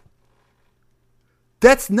claws.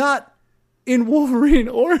 That's not in Wolverine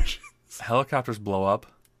Origins. Helicopters blow up.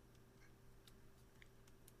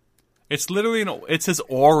 It's literally it's his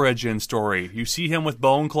origin story. You see him with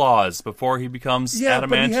bone claws before he becomes adamantium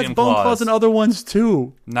but he has claws. bone claws in other ones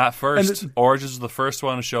too. Not first. Origins was the first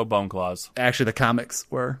one to show bone claws. Actually, the comics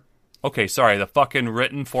were. Okay, sorry. The fucking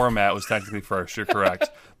written format was technically first. You're correct.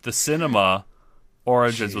 The cinema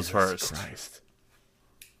Origins was first. Christ.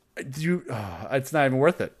 It's not even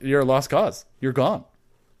worth it. You're a lost cause. You're gone.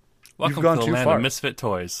 Welcome You've gone to the too land far. of misfit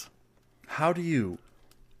toys. How do you?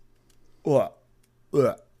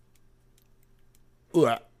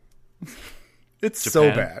 It's so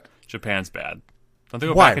bad. Japan's bad. Don't they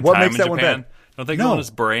go Why? back in What time makes in that Japan? one bad? Don't they go in his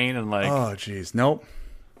brain and like? Oh, jeez. Nope.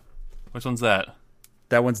 Which one's that?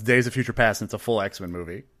 That one's Days of Future Past, and it's a full X-Men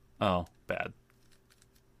movie. Oh, bad.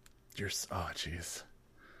 Oh, jeez.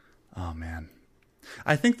 Oh, man.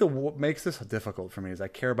 I think what makes this difficult for me is I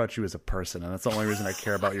care about you as a person, and that's the only reason I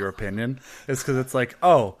care about your opinion, is because it's like,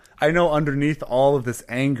 oh, I know underneath all of this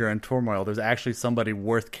anger and turmoil, there's actually somebody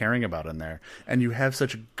worth caring about in there, and you have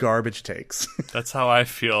such garbage takes. That's how I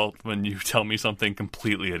feel when you tell me something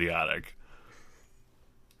completely idiotic.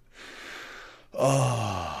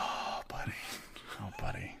 Oh, buddy. Oh,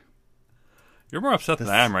 buddy. You're more upset than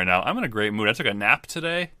I am right now. I'm in a great mood. I took a nap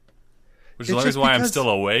today, which is It's the reason just why I'm because- still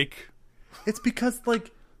awake. It's because, like,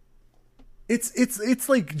 it's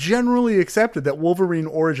like generally accepted that Wolverine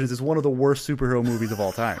Origins is one of the worst superhero movies of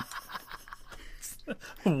all time.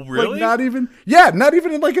 Really? Like, not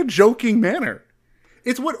even in like a joking manner.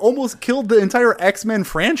 It's what almost killed the entire X-Men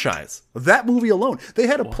franchise. That movie alone. They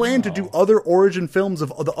had a plan to do other origin films of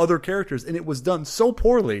the other characters, and it was done so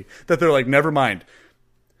poorly that they're like, never mind.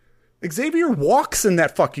 Xavier walks in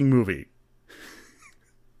that fucking movie.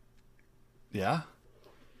 Yeah.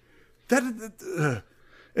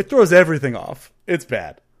 It throws everything off. It's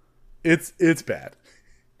bad. It's bad.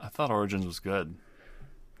 I thought Origins was good.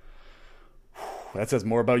 That says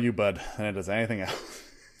more about you, bud, than it does anything else.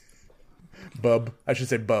 Bub. I should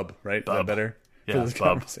say bub, right? Bub. Is that better? Yeah, for this bub.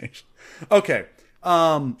 conversation. Okay.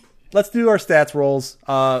 Let's do our stats rolls.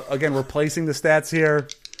 Again, we're placing the stats here.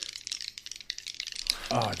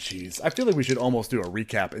 Oh, jeez. I feel like we should almost do a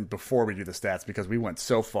recap before we do the stats because we went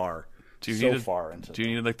so far. Do you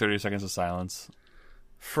need like 30 seconds of silence?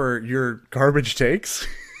 For your garbage takes?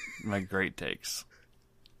 My great takes.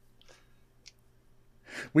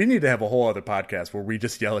 We need to have a whole other podcast where we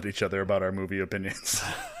just yell at each other about our movie opinions.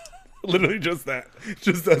 Literally just that.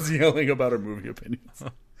 Just us yelling about our movie opinions.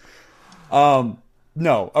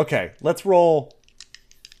 No. Okay. Let's roll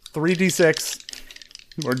 3d6.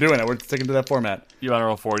 We're doing it. We're sticking to that format. You want to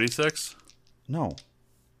roll 46? No.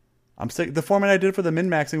 The format I did for the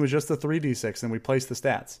min-maxing was just the 3d6, and we placed the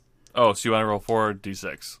stats. Oh, so you want to roll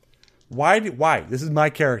 4d6? Why? This is my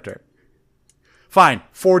character. Fine,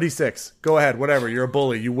 46. Go ahead, whatever. You're a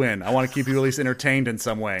bully. You win. I want to keep you at least entertained in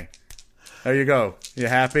some way. There you go. You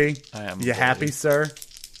happy? I am. You happy, sir?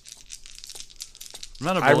 I'm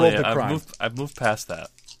not a I bully. rolled the crime. I've moved past that.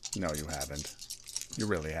 No, you haven't. You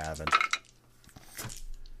really haven't.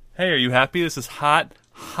 Hey, are you happy? This is hot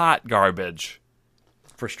garbage.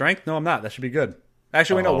 For strength? No, I'm not. That should be good.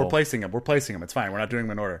 Actually, wait, no, Oh. we're placing them. It's fine. We're not doing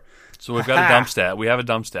them in order. So we've got a dump stat. We have a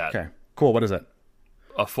dump stat. Okay, cool. What is it?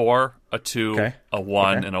 A 4, a 2, Okay. a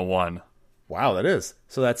 1, Okay. and a 1. Wow, that is.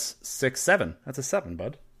 So that's 6, 7. That's a 7,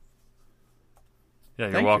 bud. Yeah,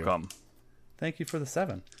 you're Thank you. welcome. Thank you for the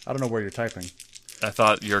 7. I don't know where you're typing. I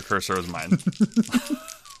thought your cursor was mine.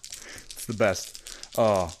 It's the best.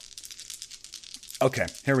 Oh. Okay,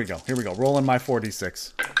 here we go. Rolling my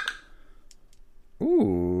 4d6.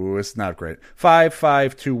 Ooh, it's not great. 5,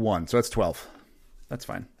 5, 2, 1. So that's 12. That's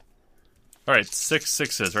fine. All right, 6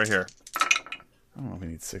 sixes right here. I don't know if we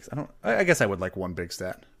need 6. I guess I would like one big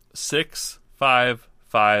stat. 6, 5,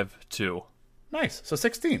 5, 2. Nice. So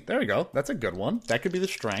 16. There we go. That's a good one. That could be the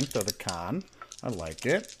strength or the con. I like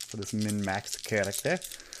it for this min-max character.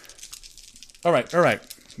 All right.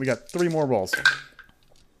 We got 3 more rolls.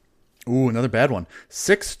 Ooh, another bad one.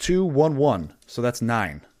 6, 2, 1, 1. So that's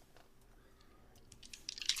 9.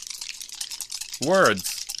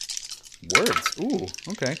 Words. Ooh,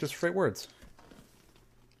 okay. Just straight words.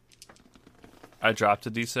 I dropped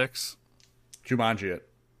a d6. Jumanji it.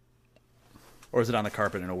 Or is it on the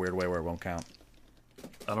carpet in a weird way where it won't count?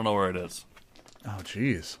 I don't know where it is. Oh,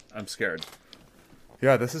 jeez. I'm scared.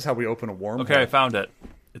 Yeah, this is how we open a wormhole. Okay, I found it.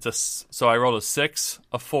 So I rolled a 6,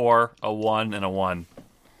 a 4, a 1, and a 1.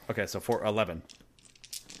 Okay, so 11.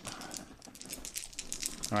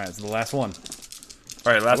 All right, so the last one.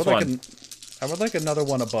 All right, last one. I would like another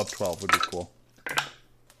one above 12 would be cool.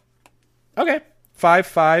 Okay. 5,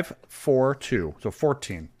 5, 4, 2. So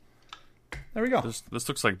 14. There we go. This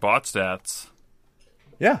looks like bot stats.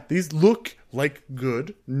 Yeah, these look like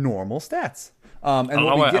good, normal stats. I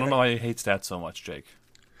don't know why you hate stats so much, Jake.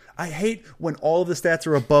 I hate when all of the stats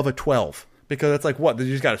are above a 12. Because it's like, what? You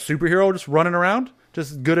just got a superhero just running around?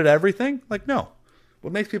 Just good at everything? Like, no.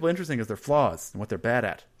 What makes people interesting is their flaws and what they're bad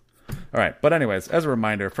at. All right, but anyways, as a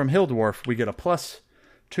reminder, from Hill Dwarf, we get a +2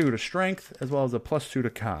 to Strength, as well as a +2 to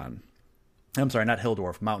Con. I'm sorry, not Hill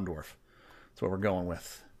Dwarf, Mountain Dwarf. That's what we're going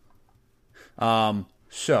with.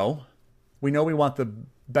 So, we know we want the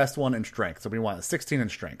best one in Strength, so we want a 16 in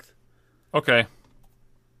Strength. Okay.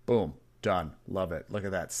 Boom. Done. Love it. Look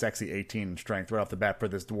at that. Sexy 18 in Strength right off the bat for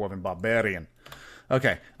this Dwarven Barbarian.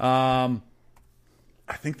 Okay. I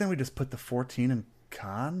think then we just put the 14 in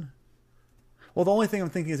Con. Well, the only thing I'm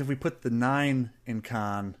thinking is if we put the 9 in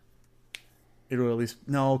Con, it would at least...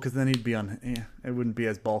 No, because then he'd be on... it wouldn't be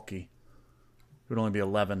as bulky. It would only be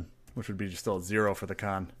 11, which would be just still a 0 for the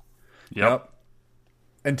Con. Yep.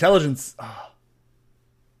 Intelligence...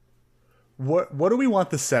 What do we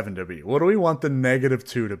want the 7 to be? What do we want the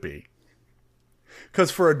 -2 to be?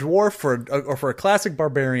 Because for a dwarf or for a classic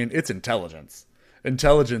barbarian, it's intelligence.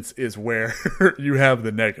 Intelligence is where you have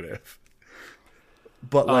the negative.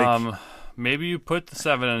 But like... Maybe you put the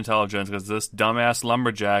 7 in intelligence because this dumbass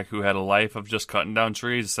lumberjack who had a life of just cutting down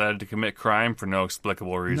trees decided to commit crime for no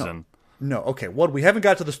explicable reason. No, okay. Well, we haven't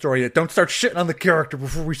got to the story yet. Don't start shitting on the character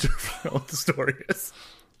before we know what the story is.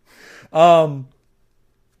 Let's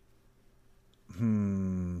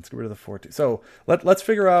get rid of the 14. So let's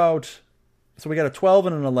figure out. So we got a 12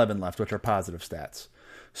 and an 11 left, which are positive stats.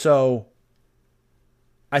 So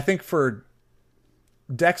I think for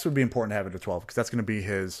Dex would be important to have it at 12 because that's going to be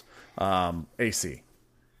his AC.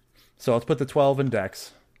 So let's put the 12 in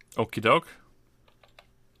Dex. Okie doke.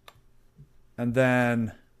 And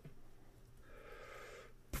then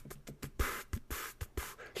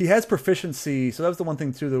he has proficiency. So that was the one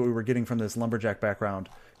thing, too, that we were getting from this lumberjack background.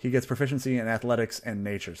 He gets proficiency in athletics and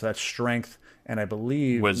nature. So that's strength, and I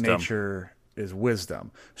believe wisdom. Nature is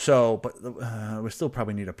wisdom. So, but we still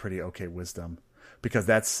probably need a pretty okay wisdom because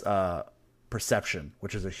that's perception,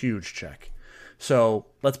 which is a huge check. So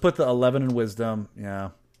let's put the 11 in wisdom. Yeah.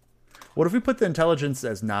 What if we put the intelligence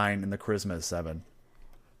as 9 and the charisma as 7?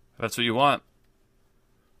 That's what you want.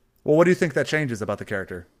 Well, what do you think that changes about the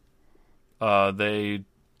character? They're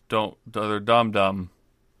dumb. They're dumb.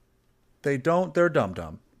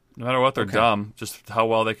 No matter what, they're dumb. Just how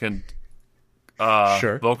well they can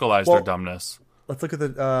vocalize their dumbness. Let's look at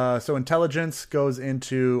the... so intelligence goes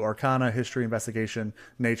into Arcana, History, Investigation,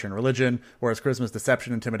 Nature, and Religion, whereas Charisma is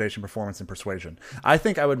Deception, Intimidation, Performance, and Persuasion. I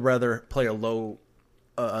think I would rather play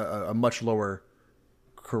a much lower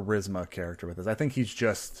Charisma character with this. I think he's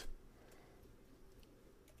just...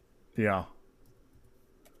 Yeah.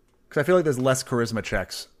 Because I feel like there's less Charisma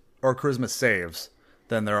checks, or Charisma saves,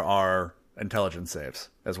 than there are Intelligence saves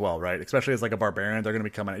as well, right? Especially as like a Barbarian, they're going to be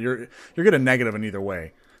coming... You're getting negative in either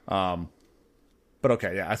way. But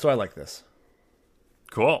okay, yeah, so I like this.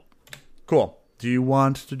 Cool. Do you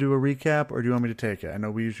want to do a recap, or do you want me to take it? I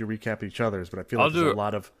know we usually recap each other's, but I feel like there's a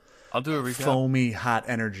lot of I'll do a recap. Foamy, hot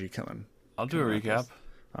energy coming. I'll do a recap.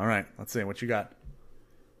 All right, let's see. What you got?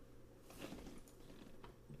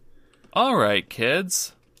 All right,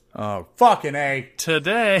 kids. Oh, fucking A.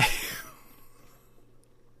 Today...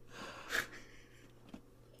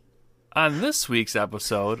 On this week's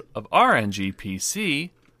episode of RNGPC,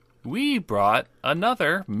 we brought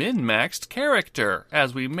another min-maxed character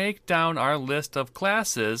as we make down our list of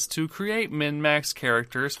classes to create min-maxed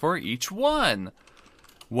characters for each one.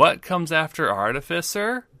 What comes after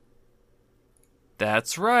Artificer?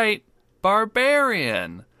 That's right,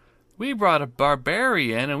 Barbarian. We brought a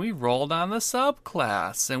Barbarian and we rolled on the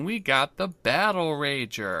subclass and we got the Battle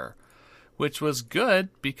Rager, which was good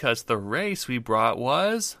because the race we brought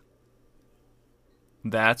was...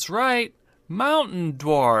 That's right, Mountain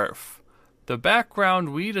Dwarf. The background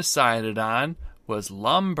we decided on was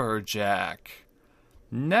Lumberjack.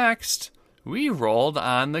 Next, we rolled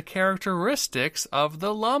on the characteristics of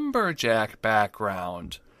the Lumberjack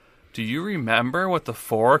background. Do you remember what the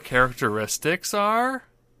 4 characteristics are?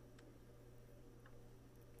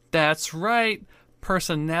 That's right,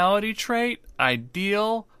 personality trait,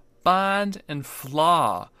 ideal, bond, and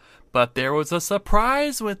flaw. But there was a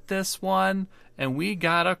surprise with this one, and we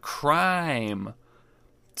got a crime.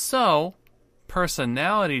 So,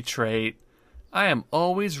 personality trait, I am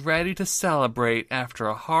always ready to celebrate after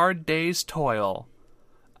a hard day's toil.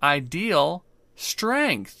 Ideal,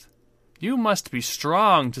 strength. You must be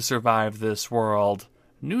strong to survive this world.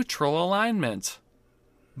 Neutral alignment.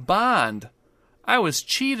 Bond. I was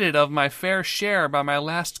cheated of my fair share by my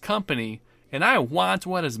last company, and I want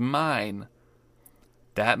what is mine.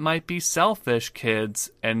 That might be selfish, kids,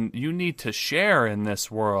 and you need to share in this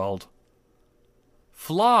world.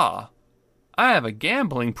 Flaw. I have a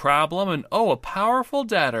gambling problem and owe a powerful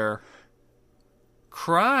debtor.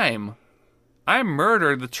 Crime. I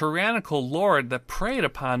murdered the tyrannical lord that preyed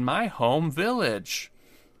upon my home village.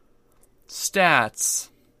 Stats.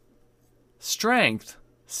 Strength.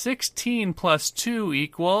 16 plus 2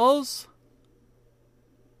 equals...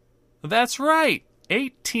 That's right,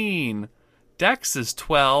 18. Dex is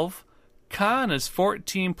 12. Con is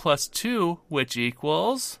 14 plus 2, which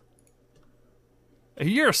equals...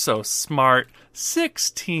 You're so smart.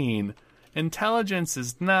 16. Intelligence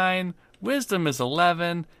is 9. Wisdom is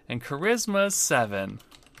 11. And charisma is 7.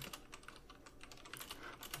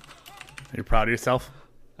 Are you proud of yourself?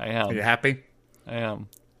 I am. Are you happy? I am.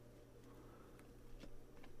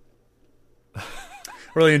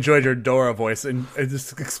 Really enjoyed your Dora voice and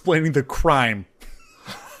just explaining the crime.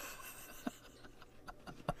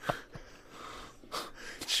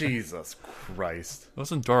 Jesus Christ. It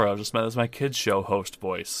wasn't Dora. I just meant it was my kids' show host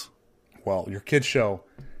voice. Well, your kids' show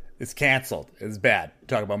is canceled. It's bad.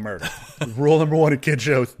 Talk about murder. Rule number 1 of kids'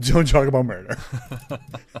 shows, don't talk about murder.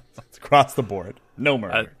 It's across the board. No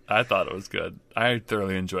murder. I thought it was good. I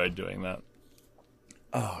thoroughly enjoyed doing that.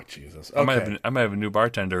 Oh, Jesus. Okay. I might have a new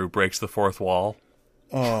bartender who breaks the fourth wall.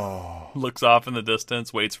 Oh. Looks off in the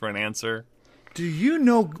distance, waits for an answer. Do you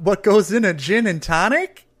know what goes in a gin and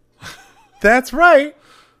tonic? That's right.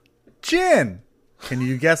 Gin. Can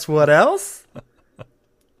you guess what else?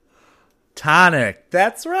 Tonic.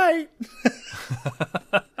 That's right.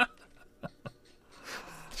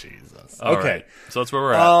 Jesus. All okay. Right. So that's where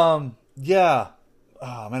we're at. Yeah.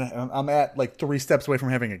 Oh, man, I'm at like 3 steps away from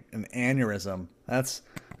having an aneurysm. That's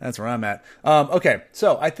where I'm at. Okay.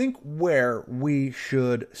 So I think where we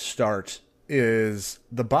should start is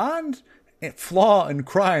the Bond, flaw, and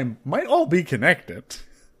crime might all be connected.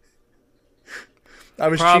 I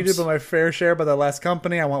was cheated by my fair share by the last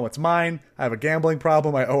company. I want what's mine. I have a gambling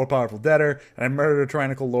problem. I owe a powerful debtor. And I murdered a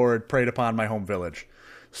tyrannical lord, preyed upon my home village.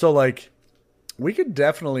 So, like, we could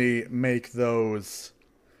definitely make those...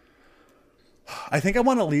 I think I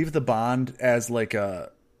want to leave the Bond as, like,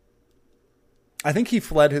 a... I think he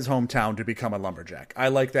fled his hometown to become a lumberjack. I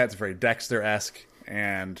like that. It's very Dexter-esque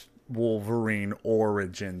and Wolverine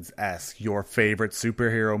Origins-esque. Your favorite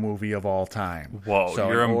superhero movie of all time. Whoa, so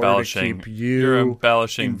you're embellishing. You're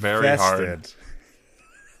embellishing very hard.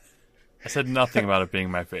 I said nothing about it being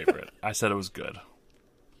my favorite. I said it was good.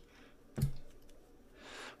 We're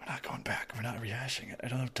not going back. We're not rehashing it. I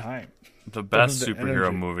don't have time. The best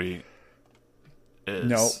superhero movie is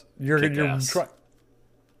no. You're Kick-Ass.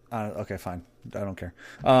 Okay, fine. I don't care.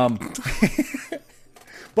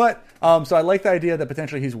 But so I like the idea that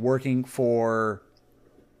potentially he's working for,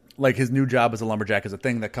 like, his new job as a lumberjack is a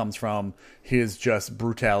thing that comes from his just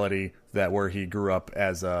brutality, that where he grew up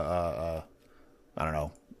as a I don't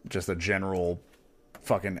know, just a general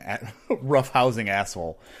fucking rough housing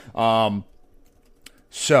asshole.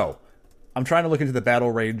 So I'm trying to look into the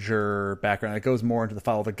Battle Ranger background. It goes more into the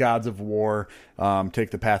follow the gods of war,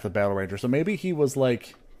 take the path of Battle Ranger. So maybe he was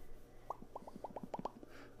like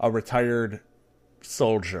a retired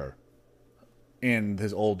soldier in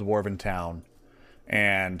his old dwarven town,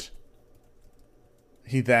 and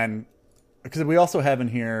he then, because we also have in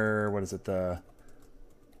here, what is it, the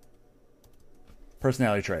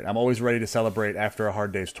personality trait, I'm always ready to celebrate after a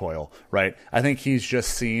hard day's toil, right? I think he's just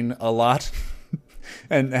seen a lot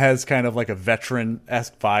and has kind of like a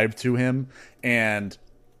veteran-esque vibe to him, and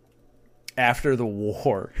after the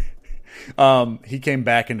war he came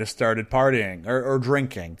back and just started partying or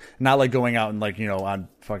drinking, not like going out and, like, you know, on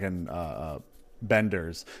fucking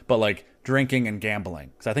benders, but like drinking and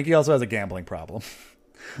gambling. So I think he also has a gambling problem.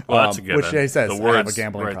 Well, that's a given. Which he says, the I have a words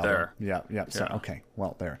gambling right problem. there. Yeah. So, okay,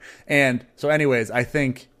 well, there. And so anyways, I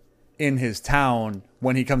think in his town,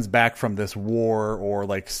 when he comes back from this war or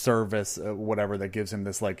like service, whatever, that gives him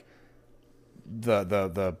this like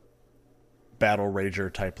the battle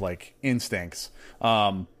rager type like instincts,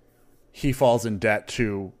 he falls in debt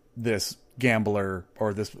to this gambler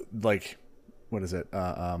or this, like, what is it?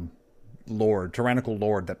 Lord, tyrannical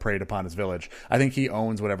lord that preyed upon his village. I think he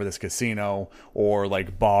owns whatever this casino or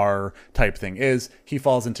like bar type thing is. He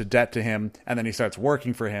falls into debt to him, and then he starts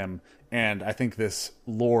working for him. And I think this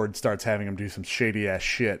lord starts having him do some shady ass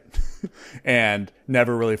shit and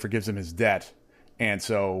never really forgives him his debt. And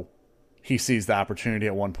so he sees the opportunity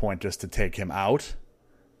at one point just to take him out,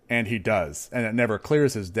 and he does. And it never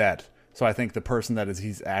clears his debt. So I think the person that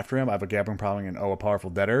he's after him, I have a gambling problem and owe a powerful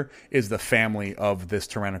debtor, is the family of this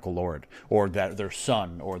tyrannical lord, or that their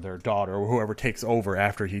son or their daughter or whoever takes over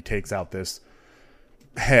after he takes out this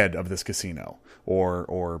head of this casino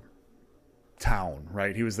or town,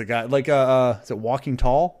 right? He was the guy, like, is it Walking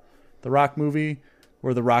Tall, the Rock movie,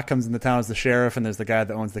 where the Rock comes into town as the sheriff, and there's the guy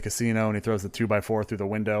that owns the casino, and he throws the 2x4 through the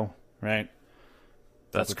window, right?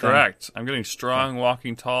 That's correct. I'm getting strong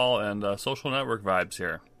Walking Tall and Social Network vibes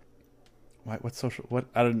here.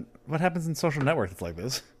 What happens in Social Network that's like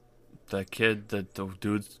this? The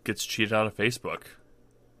dude gets cheated out of Facebook.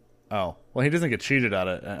 Oh, well, he doesn't get cheated out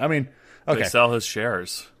of it. I mean, okay. They sell his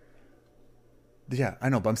shares. Yeah, I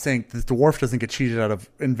know, but I'm saying the dwarf doesn't get cheated out of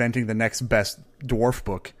inventing the next best dwarf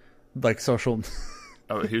book, like social.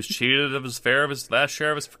 Oh, he was cheated of his last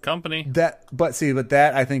share of his company. But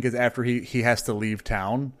that I think is after he has to leave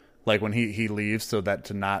town, like when he leaves, so that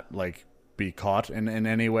to not like be caught in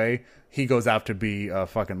any way, he goes out to be a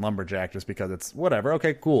fucking lumberjack just because it's whatever.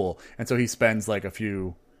 Okay, cool. And so he spends like a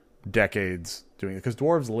few decades doing it because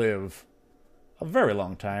dwarves live a very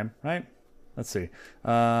long time, right? Let's see.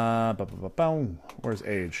 Where's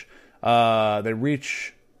age?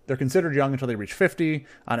 They're considered young until they reach 50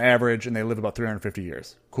 on average, and they live about 350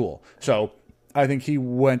 years. Cool. So I think he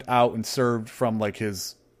went out and served from like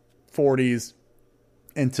his 40s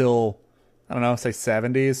until, I don't know, say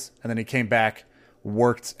 70s. And then he came back,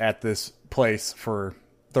 worked at this place for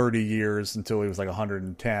 30 years until he was like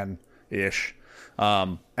 110-ish.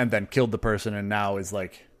 And then killed the person and now is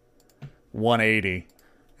like 180.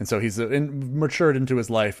 And so he's matured into his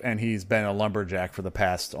life, and he's been a lumberjack for the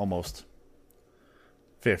past almost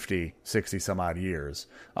 50, 60 some odd years.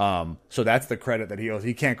 So that's the credit that he owes.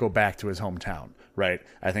 He can't go back to his hometown, right?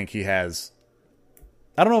 I think he has,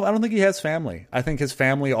 I don't think he has family. I think his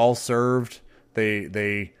family all served.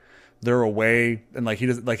 They're away, and like he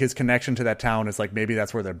does, like his connection to that town is like maybe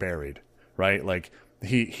that's where they're buried, right? Like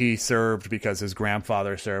he served because his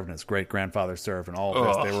grandfather served and his great grandfather served and all of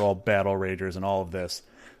this. They were all battle ragers and all of this.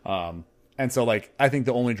 And so like I think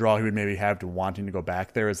the only draw he would maybe have to wanting to go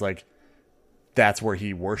back there is like that's where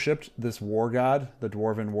he worshipped this war god, the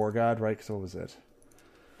dwarven war god, right? So what was it?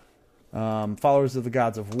 Followers of the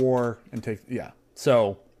gods of war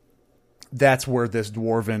So that's where this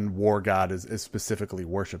dwarven war god is specifically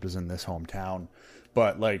worshipped, is in this hometown.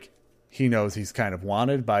 But like he knows he's kind of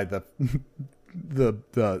wanted by the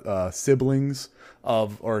siblings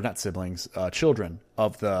of, or not siblings, children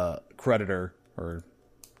of the creditor or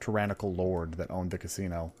tyrannical lord that owned the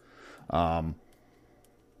casino. So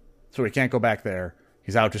he can't go back there.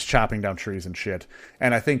 He's out just chopping down trees and shit.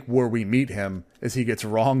 And I think where we meet him is he gets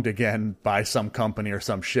wronged again by some company or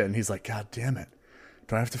some shit. And he's like, God damn it.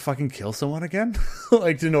 Do I have to fucking kill someone again?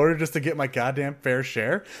 Like, in order just to get my goddamn fair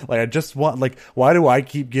share? Like, I just want, like, why do I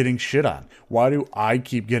keep getting shit on? Why do I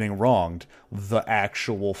keep getting wronged? The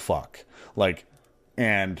actual fuck. Like,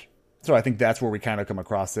 and so I think that's where we kind of come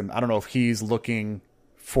across him. I don't know if he's looking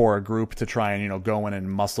for a group to try and, go in and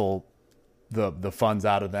muscle the funds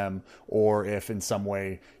out of them, or if in some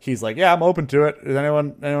way he's like, yeah, I'm open to it. Does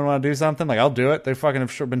anyone want to do something? Like, I'll do it. They fucking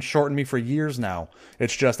have been shorting me for years now.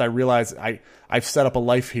 It's just I realize I've set up a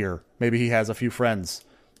life here. Maybe he has a few friends.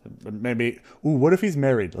 Maybe, what if he's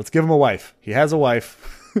married? Let's give him a wife. He has a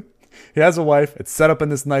wife. He has a wife. It's set up in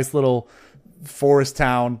this nice little forest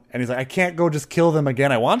town, and he's like, I can't go just kill them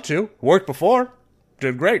again. I want to. Worked before.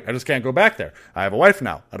 Did great. I just can't go back there. I have a wife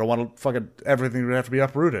now. I don't want to fucking, everything would have to be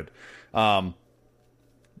uprooted. But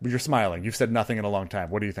you're smiling. You've said nothing in a long time.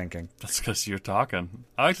 What are you thinking? That's because you're talking.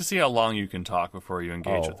 I like to see how long you can talk before you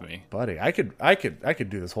engage with me, buddy. I could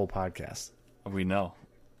do this whole podcast. We know.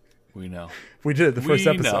 We did it the first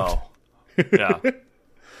episode. Yeah.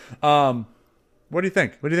 What do you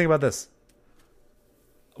think? What do you think about this?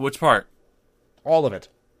 Which part? All of it.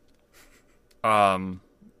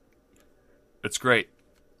 It's great.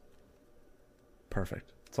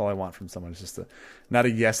 Perfect. That's all I want from someone. It's just not a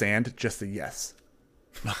yes and, just a yes.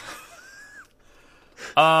 You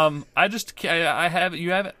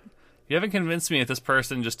haven't convinced me that this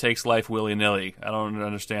person just takes life willy-nilly. I don't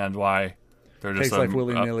understand why they're just a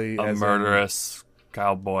murderous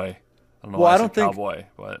cowboy. I don't know why I don't think cowboy,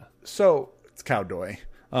 but so it's cowboy.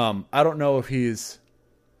 I don't know if he's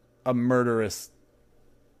a murderous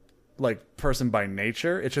person by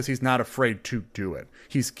nature. It's just he's not afraid to do it.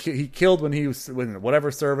 He killed when he was in whatever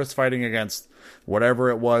service fighting against whatever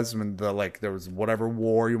it was, when there was whatever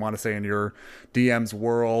war you want to say in your DM's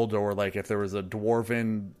world, or like if there was a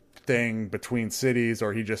dwarven thing between cities,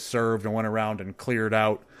 or he just served and went around and cleared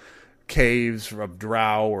out caves of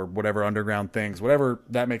drow or whatever underground things, whatever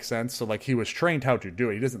that makes sense. So like he was trained how to do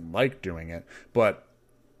it. He doesn't like doing it, but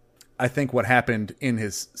I think what happened in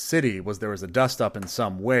his city was there was a dust up in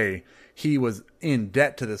some way. He was in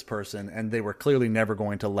debt to this person, and they were clearly never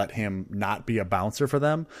going to let him not be a bouncer for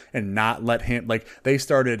them and not let him, like, they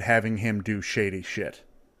started having him do shady shit,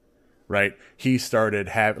 right? He started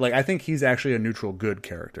I think he's actually a neutral good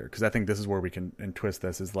character, because I think this is where we can twist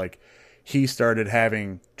this, is like, he started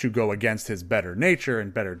having to go against his better nature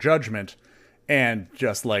and better judgment, and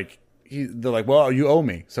just like, they're like, well, you owe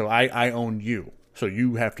me, so I own you. So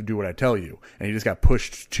you have to do what I tell you. And he just got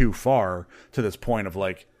pushed too far to this point of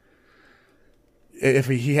like, if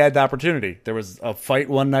he had the opportunity, there was a fight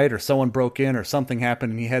one night or someone broke in or something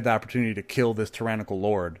happened and he had the opportunity to kill this tyrannical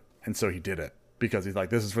lord. And so he did it because he's like,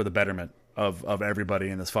 this is for the betterment of everybody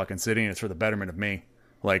in this fucking city. And it's for the betterment of me,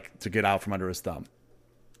 like to get out from under his thumb.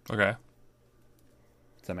 Okay.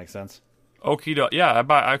 Does that make sense? Okie doke. Yeah. I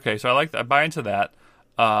buy into that.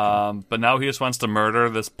 But now he just wants to murder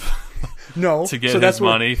this no, to get his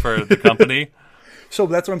money for the company. So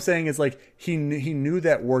that's what I'm saying is like he knew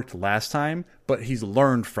that worked last time, but he's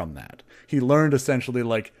learned from that. He learned essentially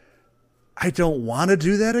like, I don't want to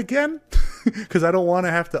do that again because I don't want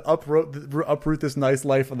to have to uproot this nice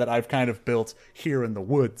life that I've kind of built here in the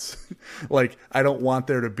woods. Like I don't want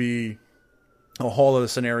there to be a whole other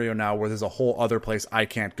scenario now where there's a whole other place I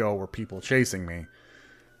can't go where people chasing me.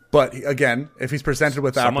 But again, if he's presented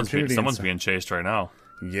with the opportunity, someone's being chased right now.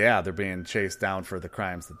 Yeah, they're being chased down for the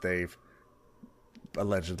crimes that they've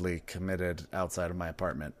allegedly committed outside of my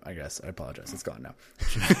apartment. I guess. I apologize. It's gone now.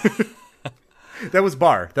 That was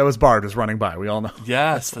Bar. Just running by. We all know.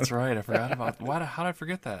 Yes, that's right. I forgot about how did I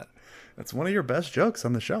forget that? That's one of your best jokes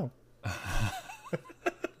on the show.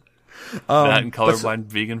 That and colorblind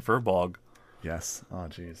vegan furball. Yes. Oh,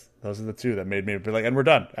 jeez. Those are the two that made me be like, and we're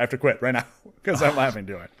done. I have to quit right now because I'm having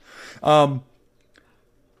to do it.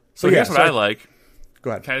 So here's what I like.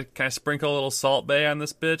 Go ahead. Can I sprinkle a little Salt Bae on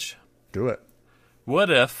this bitch? Do it. What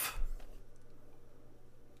if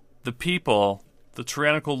the people, the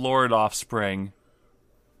tyrannical lord offspring,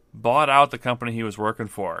 bought out the company he was working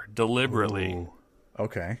for deliberately? Ooh.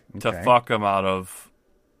 Okay. To fuck him out of,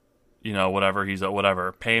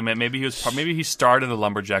 whatever payment. Maybe he started the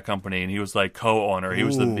lumberjack company and he was like co-owner. He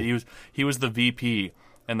was the VP,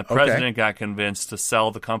 and the president got convinced to sell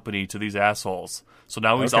the company to these assholes. So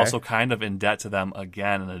now he's also kind of in debt to them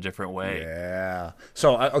again in a different way. Yeah.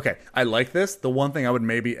 So, I like this. The one thing I would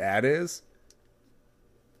maybe add is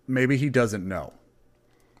maybe he doesn't know.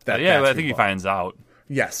 But I think he finds out.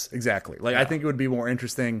 Yes, exactly. I think it would be more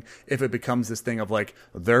interesting if it becomes this thing of like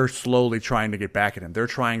they're slowly trying to get back at him. They're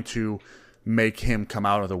trying to make him come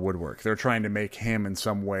out of the woodwork. They're trying to make him in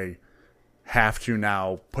some way have to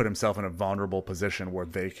now put himself in a vulnerable position where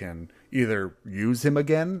they can either use him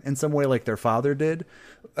again in some way like their father did.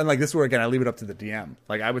 And like this is where, again, I leave it up to the DM.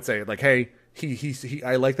 Like I would say like, hey, he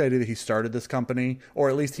I like the idea that he started this company, or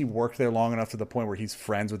at least he worked there long enough to the point where he's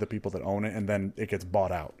friends with the people that own it, and then it gets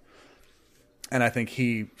bought out. And I think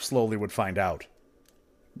he slowly would find out.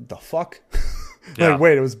 The fuck? Like,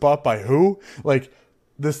 wait, it was bought by who? Like,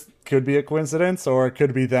 this could be a coincidence, or it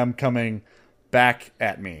could be them coming back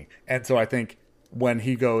at me. And so I think when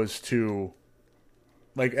he goes to,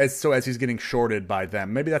 like, as he's getting shorted by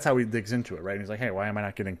them, maybe that's how he digs into it, right? And he's like, hey, why am I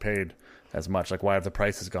not getting paid as much? Like, why have the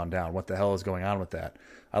prices gone down? What the hell is going on with that?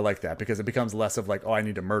 I like that, because it becomes less of like, oh, I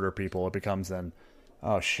need to murder people. It becomes then,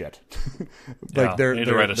 oh, shit. Like, you need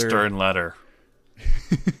to write a stern letter.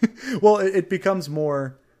 Well, it becomes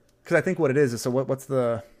more, because I think what it is so what's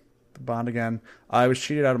the bond again? I was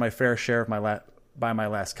cheated out of my fair share of by my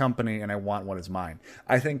last company, and I want what is mine.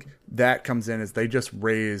 I think that comes in as they just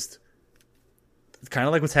raised, it's kind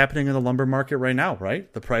of like what's happening in the lumber market right now,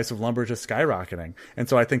 right? The price of lumber is just skyrocketing. And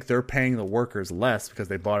so I think they're paying the workers less because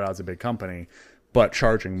they bought it out as a big company, but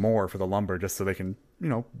charging more for the lumber just so they can,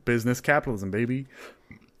 business capitalism, baby,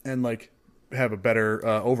 and like have a better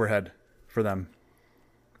overhead for them.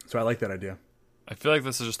 So I like that idea. I feel like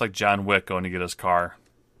this is just like John Wick going to get his car.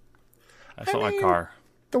 I just want my car.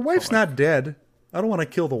 The wife's not dead. I don't want to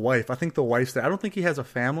kill the wife. I think the wife's dead. I don't think he has a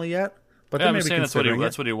family yet. But I'm saying that's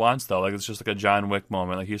what he wants, though. Like, it's just like a John Wick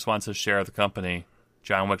moment. Like, he just wants his share of the company.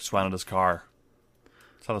 John Wick just wanted his car.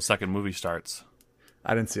 That's how the second movie starts.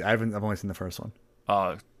 I've only seen the first one.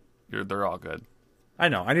 They're all good. I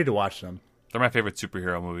know. I need to watch them. They're my favorite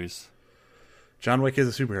superhero movies. John Wick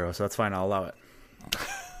is a superhero, so that's fine. I'll allow it.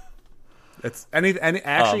 It's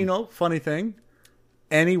actually, funny thing,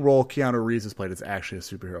 any role Keanu Reeves has played is actually a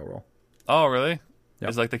superhero role. Oh, really? Yep.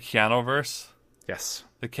 It's like the Keanu-verse? Yes.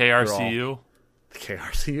 The KRCU? The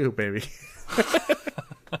KRCU, baby.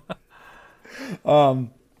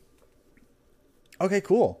 Okay,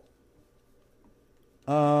 cool.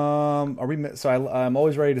 Are we? So I'm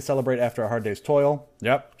always ready to celebrate after a hard day's toil.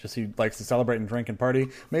 Yep. Just he likes to celebrate and drink and party.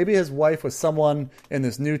 Maybe his wife was someone in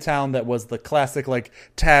this new town that was the classic like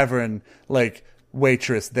tavern like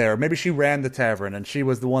waitress there. Maybe she ran the tavern and she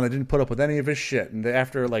was the one that didn't put up with any of his shit. And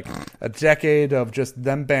after like a decade of just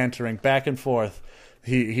them bantering back and forth,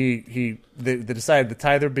 they decided to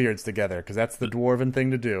tie their beards together because that's the dwarven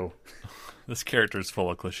thing to do. This character is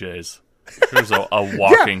full of cliches. There's a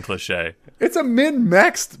walking cliche. It's a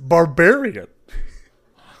min-maxed barbarian.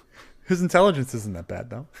 His intelligence isn't that bad,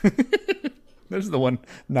 though. There's the one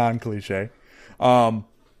non-cliche. So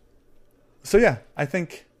yeah, I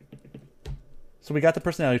think... So we got the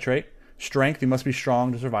personality trait. Strength, he must be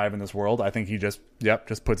strong to survive in this world. I think he just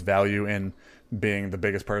puts value in being the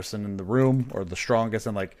biggest person in the room or the strongest.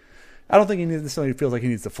 And like, I don't think he necessarily feels like he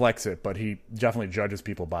needs to flex it, but he definitely judges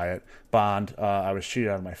people by it. Bond, I was cheated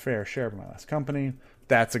out of my fair share of my last company.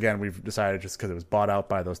 That's, again, we've decided just because it was bought out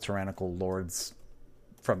by those tyrannical lords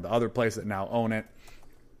from the other place that now own it.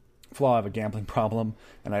 Flaw, I have a gambling problem,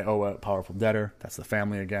 and I owe a powerful debtor. That's the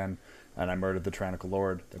family again. And I murdered the tyrannical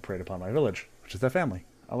lord that preyed upon my village, which is that family.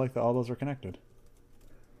 I like that all those are connected.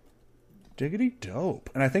 Diggity dope.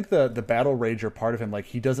 And I think the battle rager part of him, like,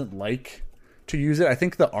 he doesn't like to use it. I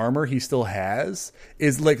think the armor he still has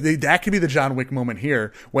is like that could be the John Wick moment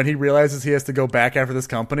here when he realizes he has to go back after this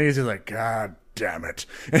company. He's like, God damn it.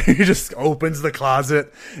 And he just opens the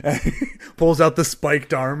closet and pulls out the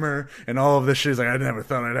spiked armor and all of this shit. He's like, I never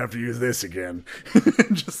thought I'd have to use this again.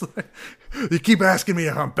 Just like, you keep asking me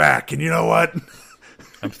if I'm back, and you know what?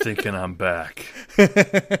 I'm thinking I'm back.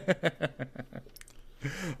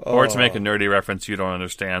 Or to make a nerdy reference you don't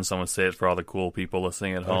understand, someone say it for all the cool people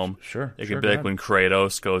listening at home. Sure. It could be like when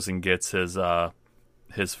Kratos goes and gets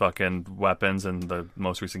his fucking weapons in the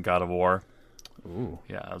most recent God of War. Ooh.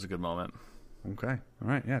 Yeah, that was a good moment. Okay. All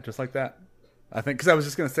right. Yeah, just like that. I think, because I was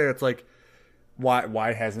just going to say, it's like,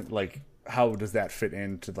 why hasn't, like, how does that fit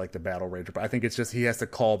into, like, the Battle Rager? But I think it's just he has to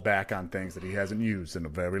call back on things that he hasn't used in a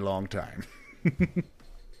very long time.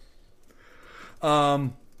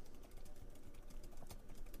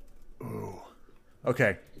 Ooh.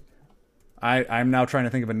 Okay. I'm now trying to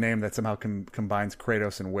think of a name that somehow combines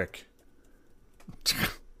Kratos and Wick.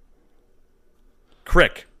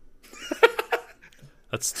 Crick.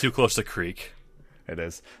 That's too close to Creek. It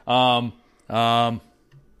is. We got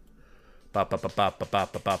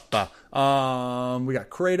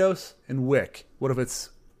Kratos and Wick. What if it's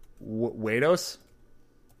Wados?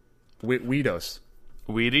 Weedos.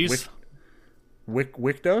 Wheaties?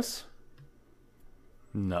 Wickdos?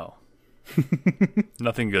 No.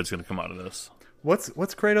 Nothing good's gonna come out of this. What's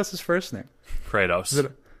Kratos' first name?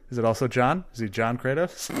 Kratos. Is it also John? Is he John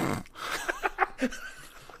Kratos?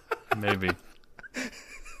 Maybe.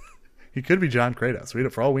 He could be John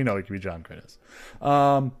Kratos. For all we know, he could be John Kratos.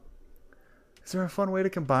 Is there a fun way to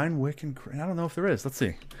combine Wick and Kratos? I don't know if there is. Let's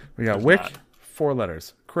see. We got Wick, 4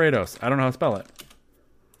 letters. Kratos. I don't know how to spell it.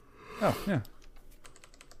 Oh, yeah.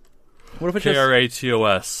 What if it's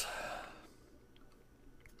Kratos.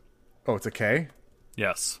 Oh, it's a K?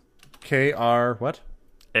 Yes. K-R what?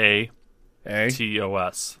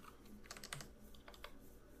 A-T-O-S.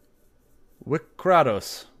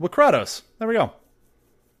 Wickratos. Wickratos. There we go.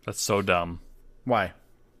 That's so dumb. Why?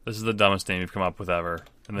 This is the dumbest name you've come up with ever.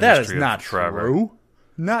 In the That history is not of forever. true.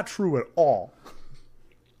 Not true at all.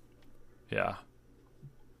 Yeah.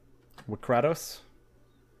 Wickratos?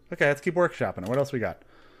 Okay, let's keep workshopping it. What else we got?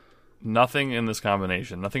 Nothing in this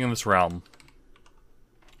combination. Nothing in this realm.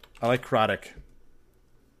 I like Chronic.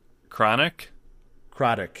 Chronic?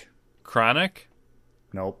 Chronic. Chronic?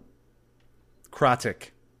 Nope.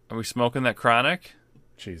 Crotic. Are we smoking that chronic?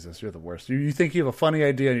 Jesus, you're the worst. You think you have a funny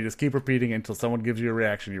idea and you just keep repeating it until someone gives you a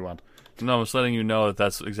reaction you want. No, I'm just letting you know that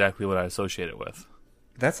that's exactly what I associate it with.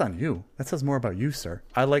 That's on you. That says more about you, sir.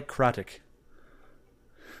 I like Crotic.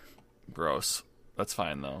 Gross. That's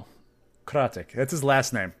fine, though. Crotic. That's his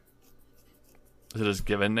last name. Is it his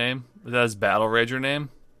given name? Is that his Battle Rager name?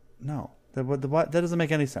 No. That doesn't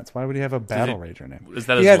make any sense. Why would he have a Battle Rager name? Is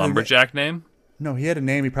that his lumberjack name? No, he had a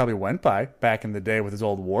name he probably went by back in the day with his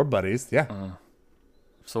old war buddies. Yeah.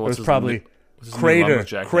 So what's it was probably Crater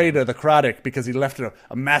the Crotic, because he left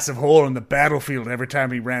a massive hole in the battlefield every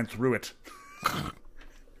time he ran through it.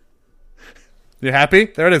 You happy?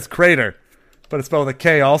 There it is, Crater. But it's spelled with a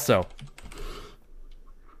K also.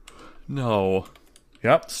 No.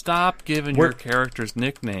 Yep. Stop giving your characters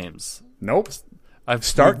nicknames. Nope.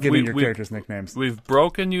 Giving your characters nicknames. We've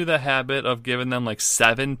broken you the habit of giving them like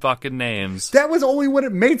 7 fucking names. That was only when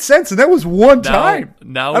it made sense, and that was one time.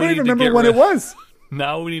 Now I don't even remember when it was.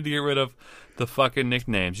 Now we need to get rid of the fucking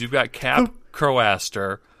nicknames. You've got Cap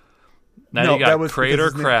Croaster. Now No, you that got was Crater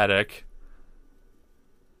because his name- Craddock.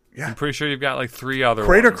 Yeah. I'm pretty sure you've got like 3 other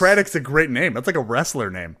Crater ones. Craddock's a great name. That's like a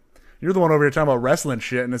wrestler name. You're the one over here talking about wrestling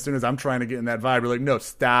shit, and as soon as I'm trying to get in that vibe, you're like, no,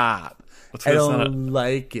 stop. That's I good, it's don't not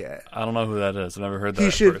like it. I don't know who that is. I've never heard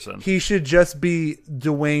that person. He should just be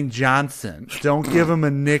Dwayne Johnson. Don't give him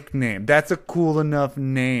a nickname. That's a cool enough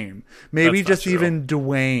name. Maybe That's not just true. even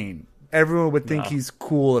Dwayne. Everyone would think No. he's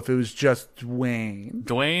cool if it was just Dwayne.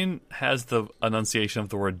 Dwayne has the enunciation of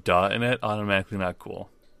the word duh in it, automatically not cool.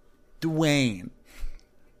 Dwayne.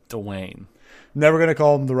 Dwayne. Never gonna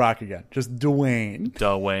call him The Rock again. Just Dwayne.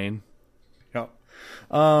 Dwayne. Yep.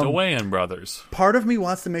 Dwayne Brothers. Part of me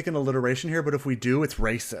wants to make an alliteration here, but if we do, it's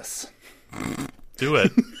racist. Do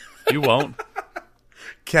it. You won't.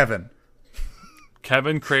 Kevin.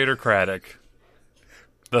 Kevin Crater Craddock.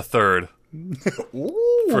 The third. Ooh,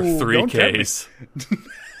 For don't tempt me. 3Ks.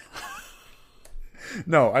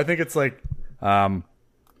 No, I think it's like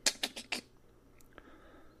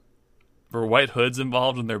Were White Hoods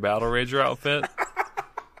involved in their Battle Rager outfit?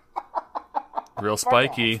 Real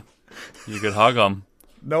spiky. You could hug them.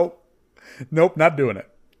 nope, not doing it.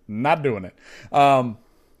 Not doing it.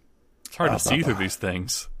 It's hard to see through these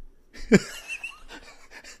things.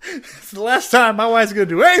 It's the last time my wife's gonna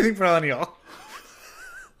do anything for any of y'all.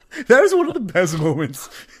 That is one of the best moments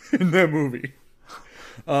in that movie.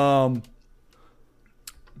 What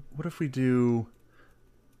if we do?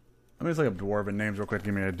 Let me just look up dwarven names real quick.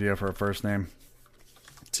 Give me an idea for a first name.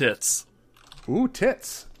 Tits. Ooh,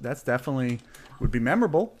 tits. That's definitely would be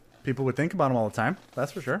memorable. People would think about them all the time.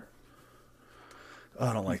 That's for sure. Oh,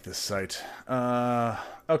 I don't like this site.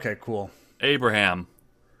 Okay, cool. Abraham.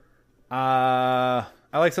 I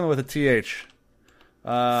like something with a TH.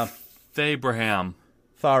 Abraham.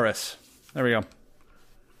 Tharis. There we go.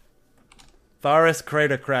 Tharis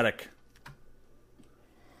Crater Craddock.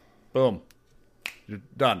 Boom. You're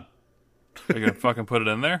done. Are you going to fucking put it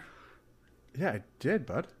in there? Yeah, I did,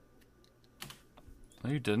 bud.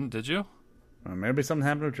 No, you didn't, did you? Maybe something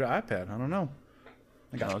happened with your iPad. I don't know.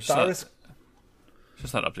 I got No, it's Tharis. It's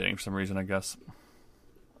just not updating for some reason, I guess.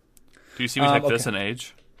 Do you see me type this in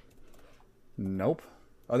age? Nope.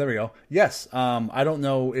 Oh, there we go. Yes. I don't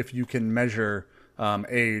know if you can measure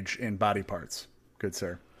age in body parts. Good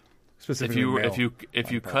sir. Specifically,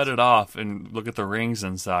 If you cut it off and look at the rings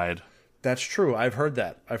inside. That's true. I've heard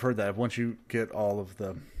that. Once you get all of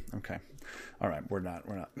the. Okay. All right. We're not.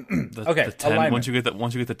 Okay. The 10, alignment. once you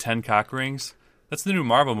get the 10 cock rings, that's the new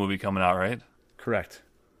Marvel movie coming out, right? Correct.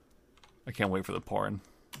 I can't wait for the porn.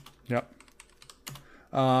 Yep.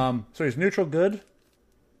 So he's neutral good.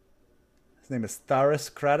 His name is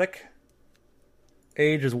Tharis Craddock.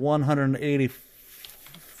 Age is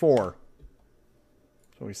 184.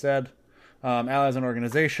 That's what we said. Allies and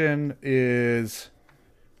organization is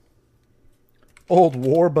old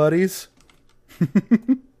war buddies.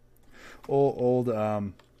 old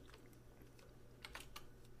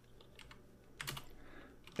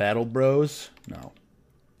battle bros. No.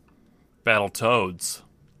 Battle Toads.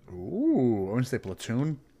 Ooh, I want to say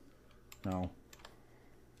platoon. No.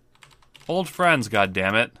 Old friends,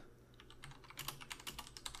 goddammit.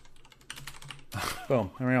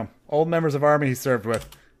 Boom. There we go. Old members of army he served with.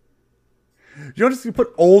 You don't just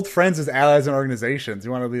put old friends as allies and organizations.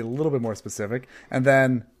 You want to be a little bit more specific. And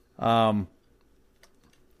then, what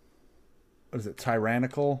is it?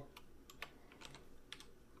 Tyrannical.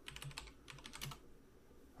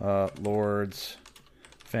 Lord's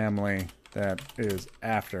family that is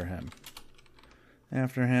after him.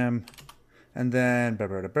 After him. And then,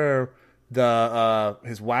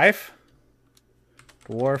 his wife.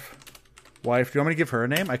 Dwarf. Wife. Do you want me to give her a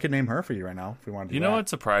name? I could name her for you right now if we wanted to do You know that. what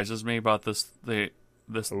surprises me about this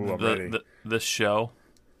show?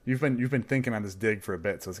 You've been thinking on this dig for a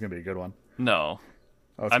bit, so it's gonna be a good one. No.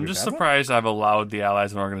 Oh, it's I'm gonna be just a bad one? surprised I've allowed the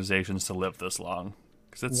allies and organizations to live this long.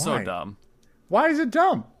 Because it's Why? so dumb. Why is it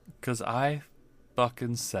dumb? Because I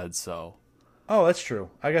fucking said so. Oh, that's true.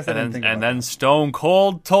 I guess I didn't think about And then Stone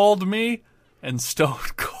Cold told me, and Stone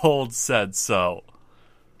Cold said so. that.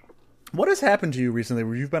 What has happened to you recently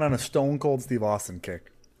where you've been on a Stone Cold Steve Austin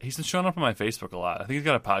kick? He's been showing up on my Facebook a lot. I think he's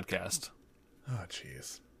got a podcast. Oh,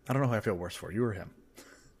 jeez. I don't know who I feel worse for, you or him.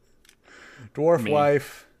 Dwarf Me.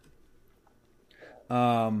 wife.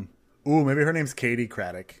 Ooh, maybe her name's Katie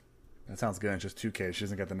Craddock. That sounds good. It's just 2K. She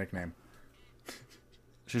doesn't get the nickname.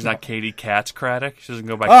 She's not Katie Katz Craddock. She doesn't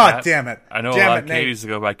go by Oh, Cat. damn it. I know Damn a lot it, of Nate. Katies that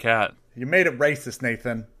go by Cat. You made it racist,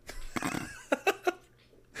 Nathan.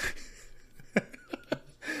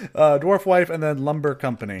 Dwarf wife and then lumber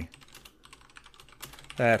company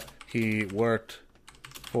that he worked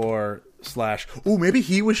for / Ooh, maybe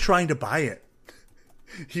he was trying to buy it.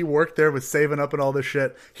 He worked there, was saving up and all this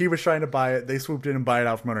shit. He was trying to buy it. They swooped in and buy it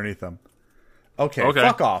out from underneath him. Okay,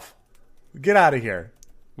 fuck off. Get out of here.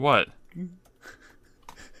 What?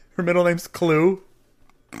 Her middle name's Clue.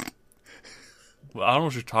 Well, I don't know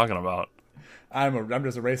what you're talking about. I'm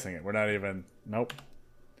just erasing it. We're not even... Nope.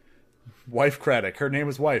 Wife Craddock. Her name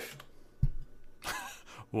is Wife.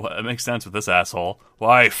 Well, it makes sense with this asshole.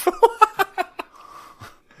 Wife.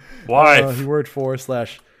 Wife. He worked for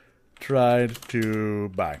 / tried to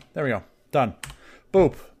buy. There we go. Done.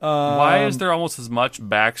 Boop. Why is there almost as much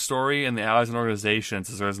backstory in the Allies and Organizations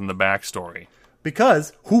as there is in the backstory?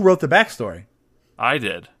 Because who wrote the backstory? I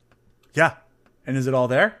did. Yeah. And is it all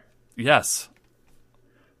there? Yes.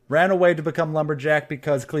 Ran away to become lumberjack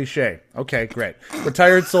because cliche. Okay, great.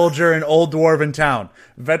 Retired soldier in old dwarven town.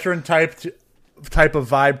 Veteran type of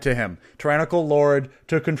vibe to him. Tyrannical lord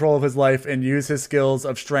took control of his life and used his skills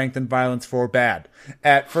of strength and violence for bad.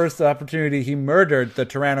 At first opportunity, he murdered the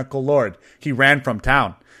tyrannical lord. He ran from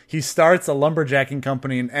town. He starts a lumberjacking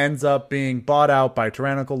company and ends up being bought out by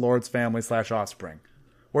tyrannical lord's family / offspring.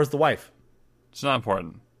 Where's the wife? It's not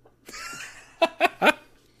important.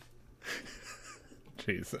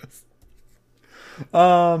 Jesus.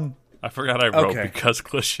 I forgot I wrote because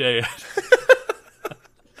cliche.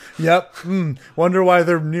 Yep. Wonder why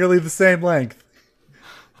they're nearly the same length.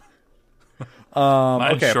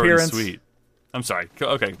 Mine's short appearance. and sweet. I'm sorry.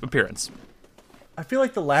 Okay, appearance. I feel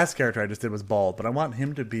like the last character I just did was bald, but I want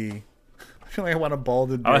him to be... I feel like I want a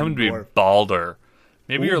balded... I want him to be balder.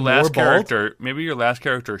 Maybe your last bald? character. Maybe your last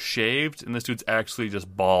character shaved, and this dude's actually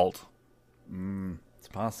just bald. It's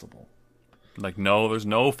possible. Like, no, there's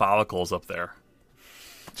no follicles up there.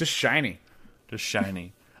 Just shiny. Just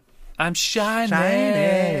shiny. I'm shiny.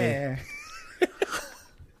 Shiny.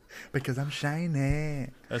 Because I'm shiny.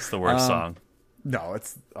 That's the worst song. No,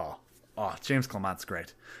 it's... Oh, James Clement's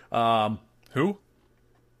great. Who?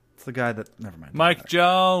 It's the guy that... Never mind. Mike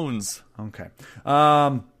Jones. Okay.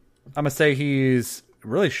 I'm going to say he's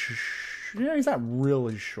really... yeah, he's not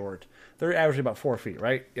really short. They're averaging about 4 feet,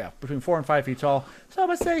 right? Yeah, between 4 and 5 feet tall. So I'm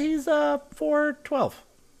going to say he's 4'12".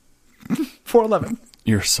 4'11".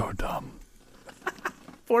 You're so dumb.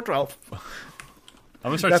 4'12". I'm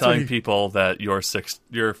going to start telling people that you're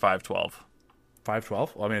 5'12".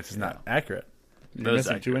 5'12"? Well, I mean, it's just not accurate. You're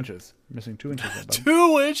missing 2 inches. You're missing 2 inches. There, bud.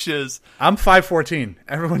 2 inches? I'm 5'14".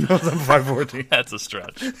 Everyone knows I'm 5'14". That's a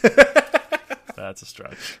stretch. That's a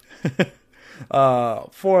stretch.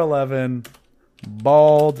 4'11",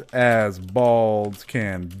 bald as bald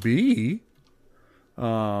can be,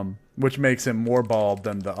 which makes him more bald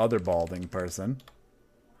than the other balding person.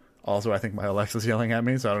 Also, I think my Alexa's yelling at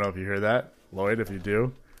me, so I don't know if you hear that. Lloyd, if you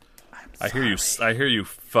do. I hear you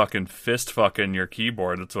fucking fist fucking your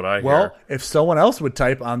keyboard. That's what I hear. Well, if someone else would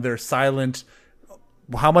type on their silent,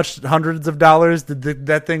 how much hundreds of dollars did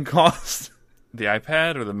that thing cost? The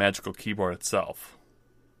iPad or the magical keyboard itself?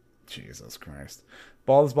 Jesus Christ.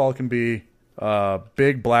 Bald as bald can be.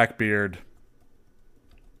 Big black beard.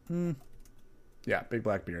 Yeah, big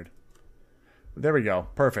black beard. There we go.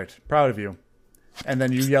 Perfect. Proud of you. And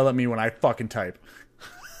then you yell at me when I fucking type.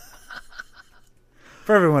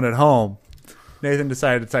 For everyone at home, Nathan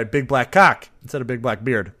decided to type big black cock instead of big black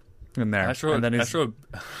beard in there. And then he's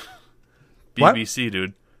BBC,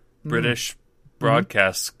 dude. British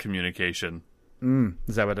broadcast communication.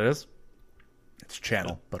 Is that what it is? It's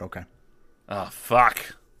channel, but okay. Oh,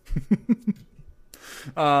 fuck.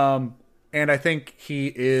 And I think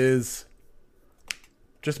he is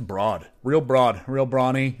just broad, real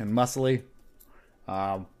brawny and muscly.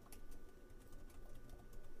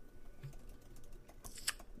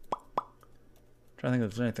 Trying to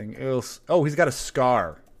think if there's anything else. Oh, he's got a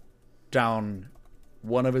scar down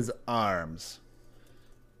one of his arms,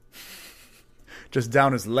 just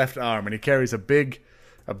down his left arm, and he carries a big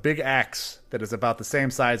axe that is about the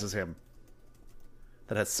same size as him,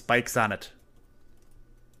 that has spikes on it.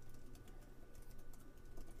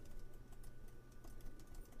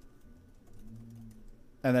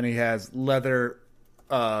 And then he has leather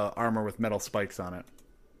armor with metal spikes on it,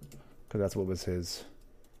 because that's what was his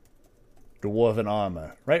dwarven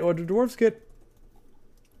armor, right? Or do dwarves get...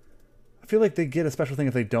 I feel like they get a special thing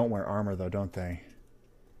if they don't wear armor, though, don't they?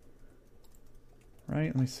 Right?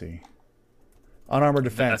 Let me see. Unarmored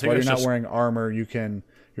defense. While you're not wearing armor, you can...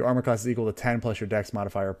 Your armor class is equal to 10 plus your dex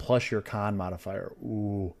modifier plus your con modifier.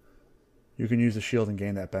 Ooh. You can use a shield and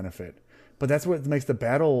gain that benefit. But that's what makes the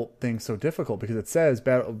battle thing so difficult, because it says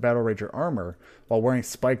battle rager armor. While wearing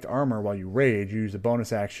spiked armor while you rage, you use a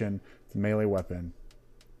bonus action. It's a melee weapon.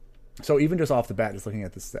 So even just off the bat, just looking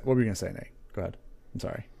at this... What were you going to say, Nate? Go ahead. I'm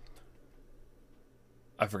sorry.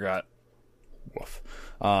 I forgot. Woof.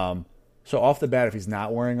 So off the bat, if he's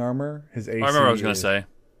not wearing armor, his AC. I remember what I was going to say.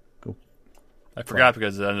 Cool. I forgot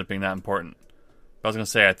because it ended up being that important. I was going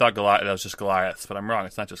to say I thought that was just Goliaths, but I'm wrong.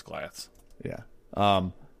 It's not just Goliaths. Yeah.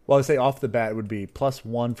 Well, I would say off the bat it would be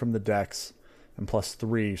 +1 from the dex and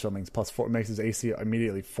 +3, so it means +4. It makes his AC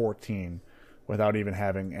immediately 14 without even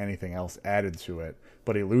having anything else added to it.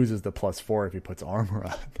 But he loses the +4 if he puts armor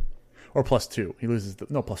on. Or +2. He loses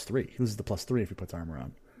 +3. He loses the +3 if he puts armor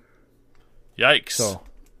on. Yikes. So,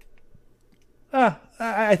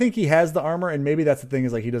 I think he has the armor, and maybe that's the thing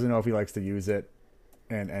is like he doesn't know if he likes to use it,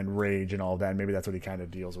 and rage and all that. And maybe that's what he kind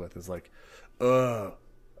of deals with is like, I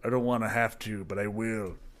don't want to have to, but I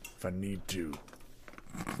will if I need to.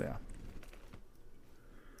 So, yeah.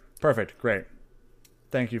 Perfect. Great.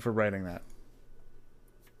 Thank you for writing that.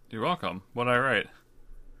 You're welcome. What did I write?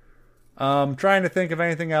 Trying to think of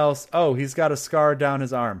anything else. Oh, he's got a scar down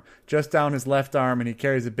his arm, just down his left arm, and he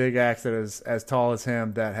carries a big axe that is as tall as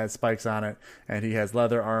him that has spikes on it, and he has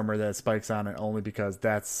leather armor that has spikes on it only because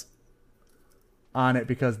that's on it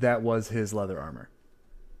because that was his leather armor.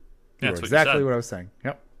 Yeah, that's exactly what I was saying.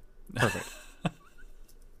 Yep. Perfect.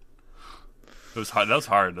 It was hard. That was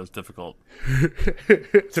hard. That was difficult.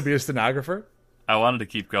 To be a stenographer? I wanted to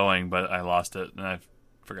keep going, but I lost it, and I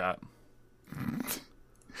forgot.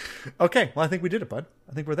 Okay, well, I think we did it, bud.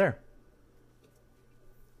 I think we're there.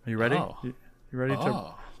 Are you ready? Oh. You ready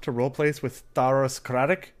to role place with Tharos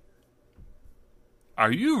Kratik?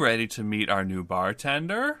 Are you ready to meet our new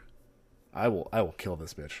bartender? I will kill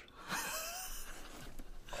this bitch.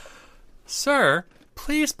 Sir,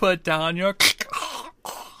 please put down your...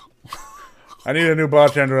 I need a new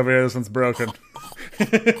bartender over here. This one's broken.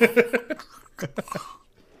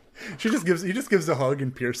 He just gives a hug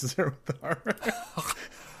and pierces her with the armor.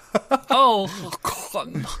 Oh,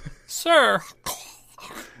 sir.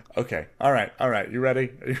 Okay. All right. You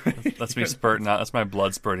ready? That's me spurting out. That's my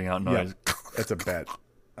blood spurting out noise. Yeah, that's a bet.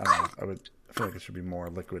 I don't know. I feel like it should be more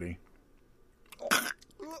liquidy.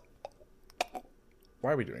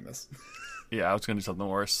 Why are we doing this? Yeah, I was going to do something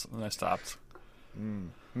worse, and I stopped.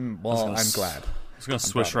 Well, I'm glad. I was going to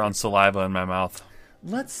swish around saliva in my mouth.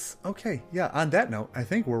 Okay. Yeah, on that note, I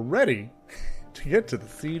think we're ready to get to the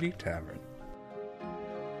Seedy Tavern.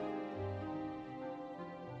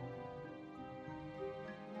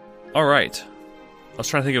 All right. I was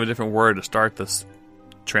trying to think of a different word to start this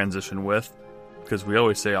transition with, because we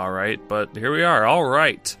always say all right, but here we are. All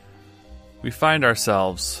right. We find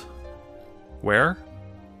ourselves where?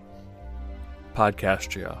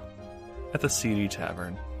 Podcastria, at the Seedy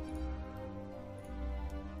Tavern.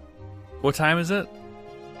 What time is it?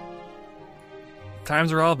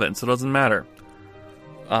 Time's irrelevant, so it doesn't matter.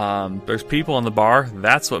 There's people in the bar,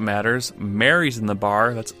 that's what matters. Mary's in the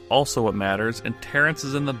bar, that's also what matters. And Terrence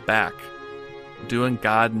is in the back, doing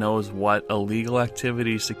God knows what illegal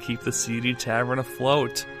activities to keep the Seedy Tavern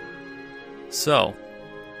afloat. So,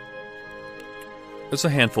 there's a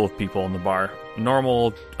handful of people in the bar.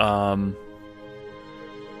 Normal,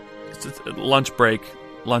 lunch break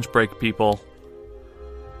people.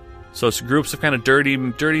 So it's groups of kind of dirty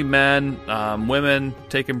men, women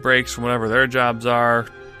taking breaks from whatever their jobs are,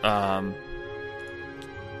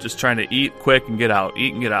 just trying to eat quick and get out.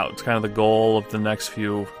 Eat and get out. It's kind of the goal of the next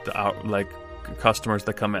few customers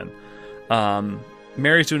that come in.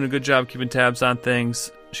 Mary's doing a good job keeping tabs on things.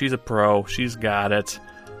 She's a pro. She's got it.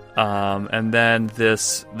 And then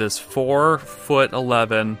this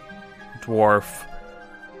 4'11" dwarf,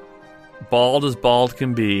 bald as bald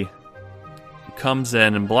can be, comes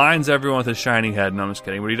in and blinds everyone with his shiny head. No, I'm just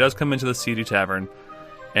kidding. But he does come into the Seedy Tavern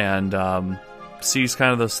and sees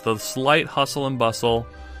kind of the slight hustle and bustle.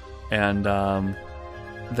 And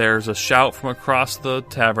there's a shout from across the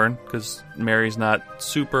tavern, because Mary's not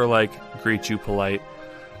super, greet you polite.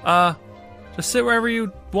 Just sit wherever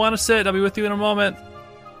you want to sit. I'll be with you in a moment.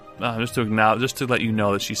 Just to let you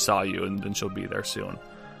know that she saw you, and then she'll be there soon.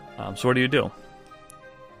 So what do you do?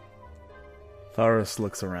 Tharos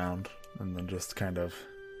looks around, and then just kind of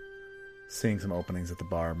seeing some openings at the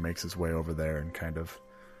bar, makes his way over there and kind of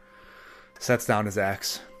sets down his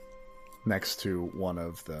axe next to one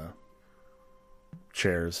of the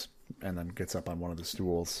chairs, and then gets up on one of the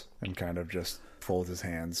stools and kind of just folds his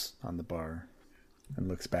hands on the bar and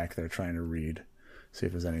looks back there trying to read, see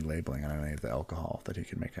if there's any labeling on any of the alcohol that he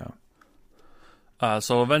can make out.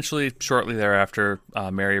 So eventually, shortly thereafter,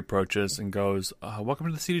 Mary approaches and goes, "Welcome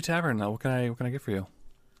to the Seedy Tavern. What can I get for you?"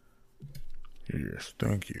 Yes,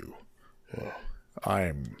 thank you.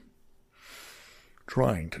 I'm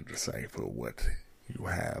trying to decipher what you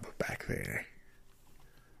have back there.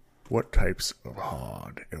 What types of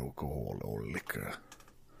hard alcohol or liquor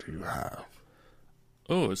do you have?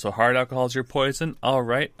 Ooh, so hard alcohol is your poison. All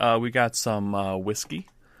right. We got some whiskey.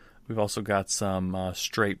 We've also got some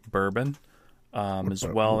straight bourbon, as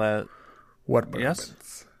well as what bourbons?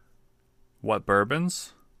 Yes. What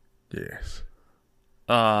bourbons? Yes.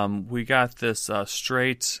 We got this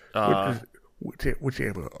straight.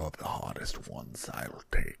 Whichever of the hardest ones I will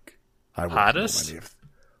take. Hottest?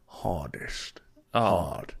 Hardest. Oh.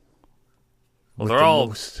 Hard. Well,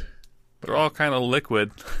 With they're all kind of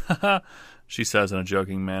liquid. She says in a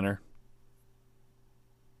joking manner.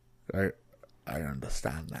 I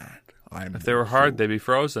understand that. If they were hard, they'd be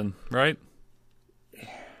frozen, right?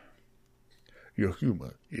 Your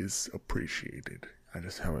humor is appreciated.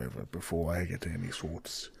 However, before I get any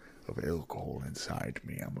sorts of alcohol inside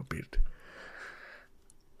me, I'm a bit...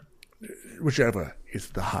 Whichever is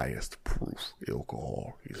the highest proof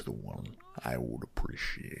alcohol is the one I would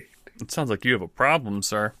appreciate. It sounds like you have a problem,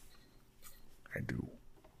 sir. I do.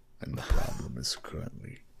 And the problem is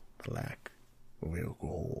currently the lack of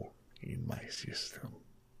alcohol in my system.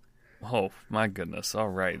 Oh, my goodness. All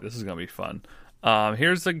right. This is going to be fun.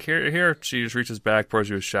 Here. She just reaches back, pours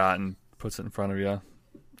you a shot, and puts it in front of you.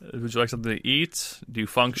 Would you like something to eat? Do you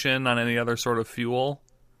function on any other sort of fuel?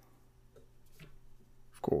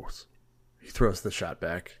 Of course. He throws the shot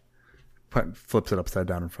back, flips it upside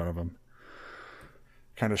down in front of him.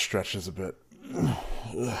 Kind of stretches a bit.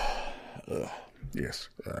 Yes,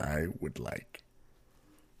 I would like.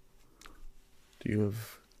 Do you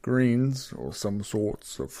have greens or some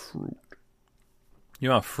sorts of fruit? You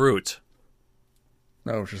want fruit?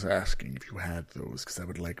 I was just asking if you had those, because I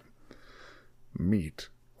would like meat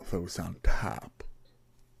with those on top.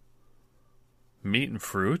 Meat and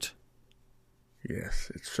fruit?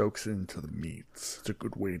 Yes, it soaks into the meats. It's a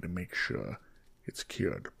good way to make sure it's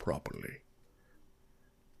cured properly.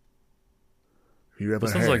 Have you ever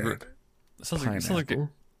had pineapple?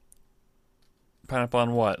 Pineapple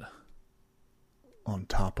on what? On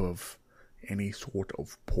top of any sort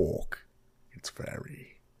of pork. It's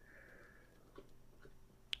very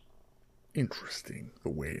interesting the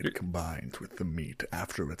way it combines with the meat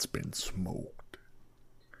after it's been smoked.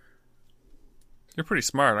 You're pretty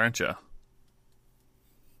smart, aren't you?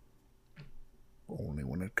 Only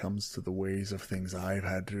when it comes to the ways of things I've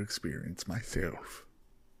had to experience myself.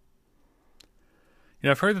 You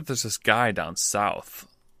know, I've heard that there's this guy down south,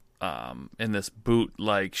 in this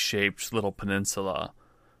boot-like shaped little peninsula,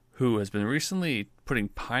 who has been recently putting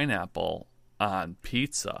pineapple on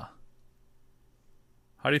pizza.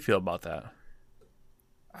 How do you feel about that?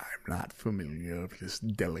 I'm not familiar with this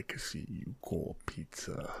delicacy you call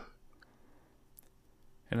pizza.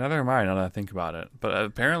 And neither am I, now that I think about it. But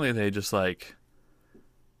apparently they just,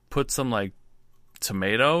 put some,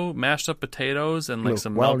 tomato, mashed up potatoes, and, Look,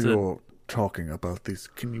 some while melted... you're talking about this,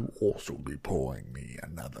 can you also be pouring me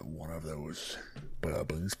another one of those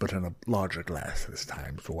bourbons, but in a larger glass this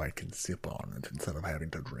time, so I can sip on it instead of having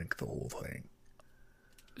to drink the whole thing?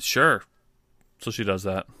 Sure. So she does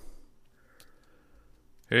that.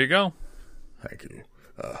 Here you go. Thank you.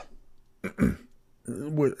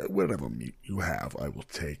 Whatever meat you have, I will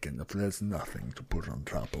take, and if there's nothing to put on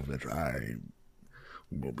top of it, I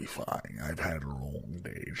will be fine. I've had a long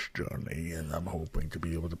day's journey, and I'm hoping to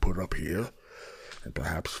be able to put up here and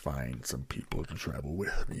perhaps find some people to travel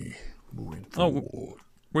with me moving forward. Oh,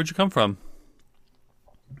 where'd you come from?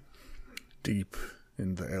 Deep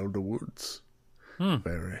in the Elder Woods.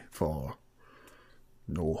 Very far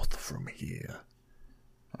north from here.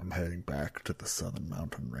 I'm heading back to the southern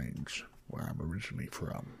mountain range, where I'm originally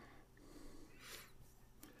from.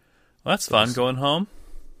 Well, that's fun, going home.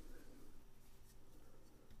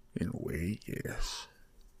 In a way, yes.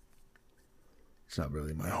 It's not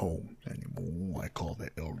really my home anymore. I call the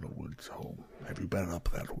Elder Woods home. Have you been up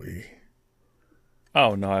that way?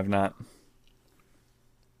 Oh, no, I've not.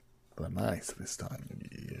 They're nice this time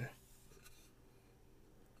of year.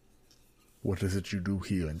 What is it you do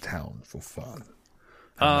here in town for fun?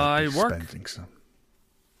 I work. Spending some.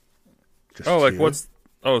 Just oh, here? what's...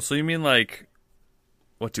 Oh, so you mean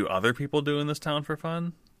what do other people do in this town for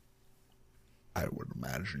fun? I would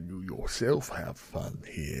imagine you yourself have fun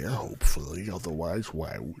here, hopefully. Otherwise,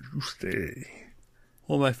 why would you stay?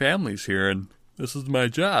 Well, my family's here, and this is my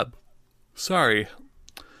job. Sorry.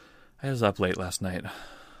 I was up late last night.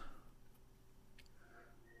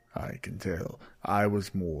 I can tell. I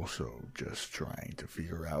was more so just trying to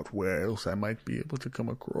figure out where else I might be able to come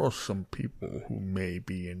across some people who may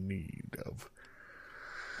be in need of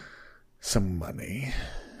some money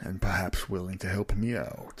and perhaps willing to help me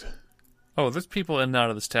out. Oh, there's people in and out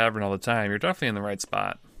of this tavern all the time. You're definitely in the right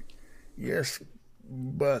spot. Yes,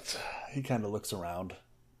 but he kind of looks around.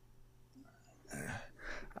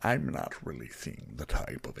 I'm not really seeing the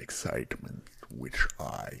type of excitement which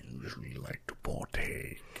I usually like to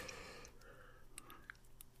partake.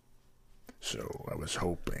 So I was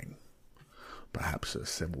hoping perhaps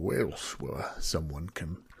somewhere else where someone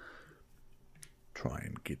can try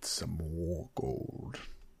and get some more gold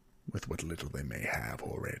with what little they may have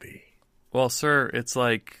already. Well, sir, it's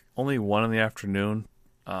like only 1 in the afternoon.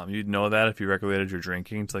 You'd know that if you regulated your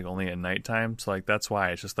drinking. It's like only at nighttime. So like that's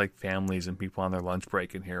why it's just like families and people on their lunch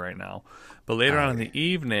break in here right now. But later on in the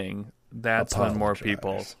evening, that's when more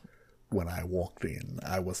people. When I walked in,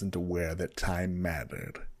 I wasn't aware that time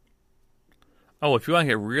mattered. Oh, if you want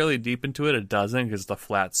to get really deep into it, it doesn't because it's a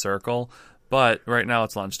flat circle. But right now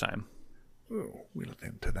it's lunchtime. Oh, well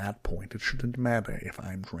then to that point it shouldn't matter if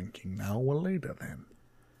I'm drinking now or later then.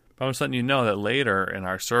 But I'm just letting you know that later in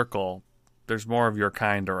our circle, there's more of your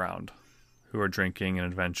kind around who are drinking and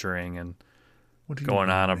adventuring and going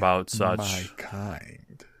on about such. My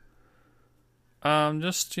kind?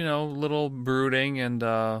 Just, little brooding and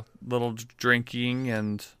little drinking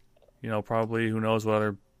and, probably who knows what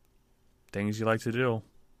other things you like to do.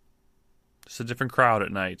 Just a different crowd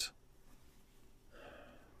at night.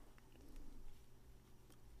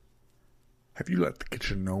 Have you let the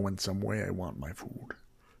kitchen know in some way I want my food?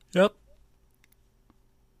 Yep.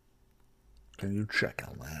 Can you check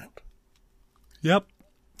on that? Yep.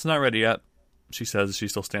 It's not ready yet, she says as she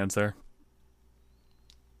still stands there.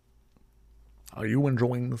 Are you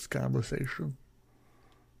enjoying this conversation?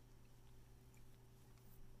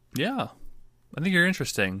 Yeah. I think you're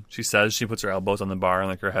interesting, she says. She puts her elbows on the bar and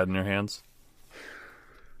like her head in her hands.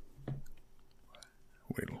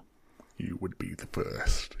 Well, you would be the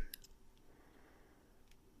first.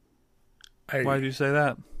 Why do you say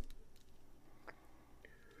that?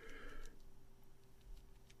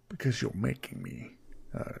 Because you're making me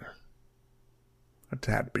a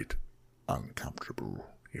tad bit uncomfortable,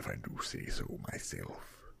 if I do say so myself.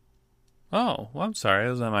 Oh, well, I'm sorry.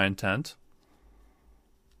 That was not my intent.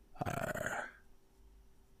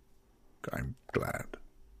 I'm glad.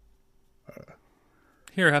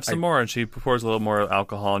 Here, have some more. And she pours a little more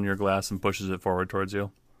alcohol in your glass and pushes it forward towards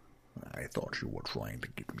you. I thought you were trying to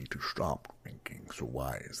get me to stop drinking, so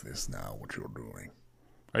why is this now what you're doing?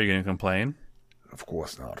 Are you going to complain? Of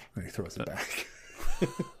course not. And he throws it back.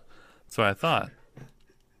 That's what I thought.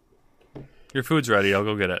 Your food's ready. I'll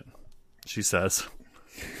go get it, she says.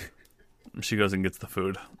 She goes and gets the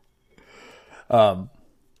food. Tharis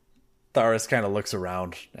kind of looks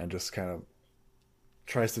around and just kind of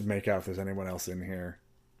tries to make out if there's anyone else in here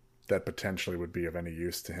that potentially would be of any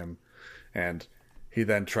use to him. And he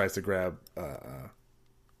then tries to grab...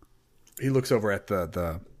 he looks over at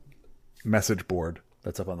the message board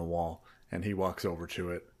that's up on the wall, and he walks over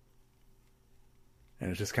to it.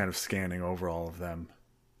 And is just kind of scanning over all of them.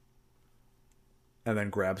 And then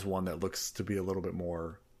grabs one that looks to be a little bit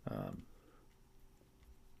more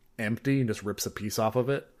empty and just rips a piece off of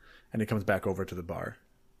it. And he comes back over to the bar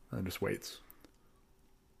and just waits.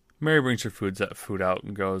 Mary brings her food out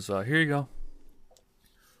and goes, here you go.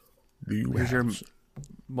 Do you Here's have... your...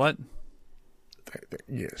 What?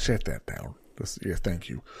 Yeah, set that down. Yeah, thank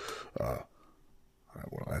you. Well,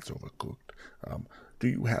 that's overcooked. Do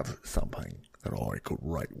you have something that I could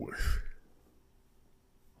write with?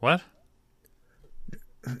 What?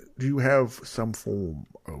 Do you have some form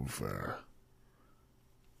of,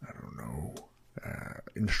 I don't know,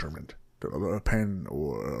 instrument? A pen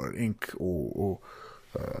or ink or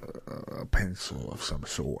a pencil of some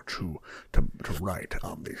sort to write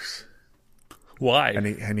on this? Why? And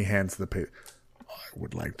he hands the paper. I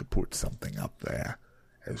would like to put something up there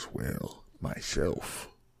as well myself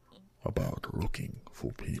about looking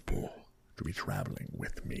for people to be traveling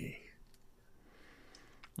with me.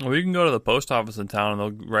 Well, you can go to the post office in town and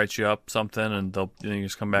they'll write you up something and you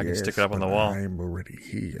just come back and stick it up on the wall. I'm already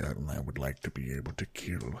here and I would like to be able to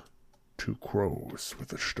kill 2 crows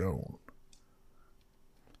with a stone.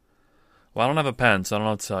 Well, I don't have a pen, so I don't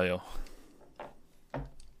know what to tell you.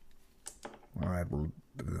 All right, well,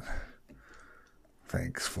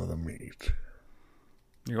 thanks for the meat.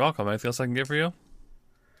 You're welcome. Anything else I can get for you?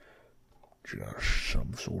 Just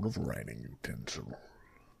some sort of writing utensil.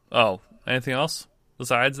 Oh, anything else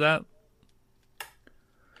besides that?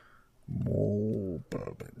 More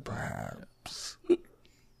bourbon, perhaps.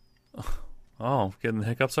 Oh, getting the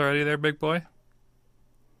hiccups already there, big boy?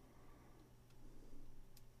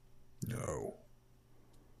 No.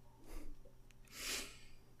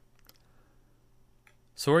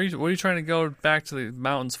 So what are you trying to go back to the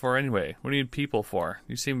mountains for anyway? What do you need people for?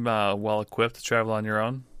 You seem well equipped to travel on your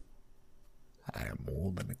own. I am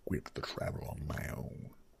more than equipped to travel on my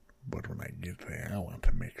own. But when I get there, I want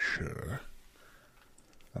to make sure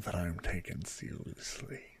that I'm taken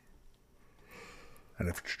seriously. And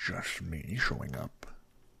if it's just me showing up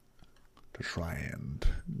to try and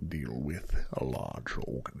deal with a large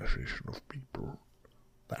organization of people,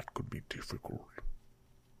 that could be difficult.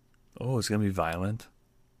 Oh, it's going to be violent?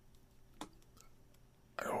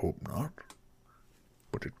 I hope not,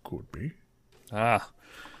 but it could be.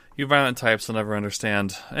 You violent types will never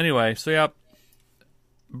understand. Anyway, so yeah,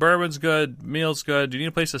 bourbon's good, meal's good. Do you need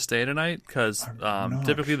a place to stay tonight? Because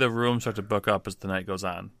typically the rooms start to book up as the night goes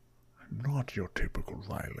on. I'm not your typical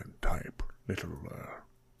violent type.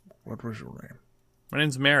 What was your name? My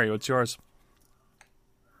name's Mary. What's yours?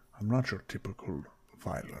 I'm not your typical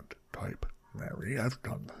violent type, Mary. I've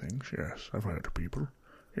done things, yes. I've hurt people,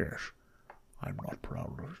 yes. I'm not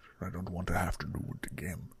proud of it. I don't want to have to do it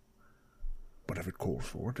again. But if it calls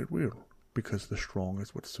for it, it will. Because the strong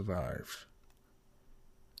is what survives.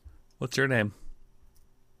 What's your name?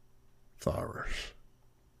 Tharis.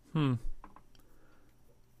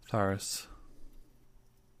 Tharis.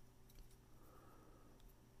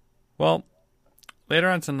 Well, later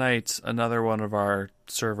on tonight, another one of our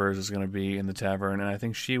servers is going to be in the tavern, and I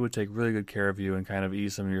think she would take really good care of you and kind of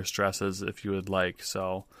ease some of your stresses if you would like.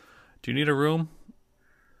 So, do you need a room?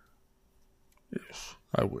 Yes,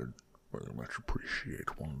 I would very much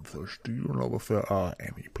appreciate one of those. Do you know if there are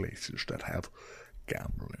any places that have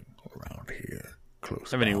gambling around here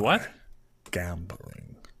close by? Have any what?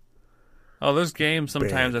 Gambling. Oh, there's games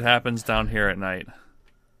sometimes that happens down here at night.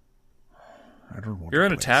 I don't want. You're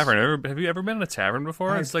in a tavern. Have you ever been in a tavern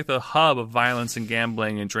before? It's like the hub of violence and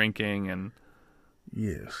gambling and drinking and...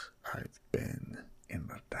 Yes, I've been in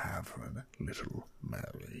a tavern, little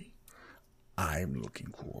Mary. I'm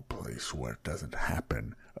looking for a place where it doesn't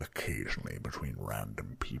happen occasionally between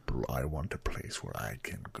random people. I want a place where I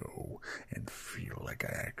can go and feel like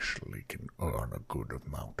I actually can earn a good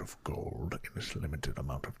amount of gold in this limited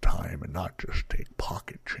amount of time and not just take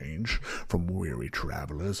pocket change from weary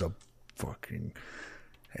travelers or fucking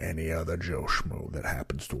any other Joe Schmo that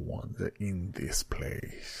happens to wander in this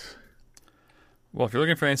place. Well, if you're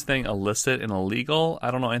looking for anything illicit and illegal,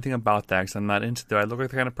 I don't know anything about that because I'm not into... Do I look like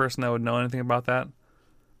the kind of person that would know anything about that?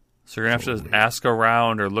 So you're going to have to just ask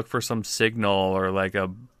around or look for some signal or like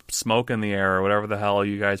a smoke in the air or whatever the hell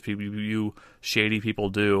you guys, you shady people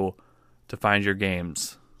do to find your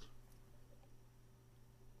games.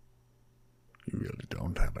 You really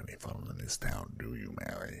don't have any fun in this town, do you,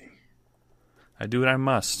 Mary? I do what I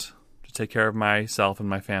must to take care of myself and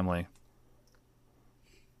my family.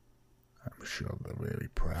 I'm sure they're very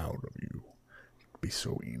proud of you. Be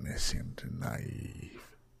so innocent and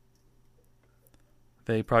naive.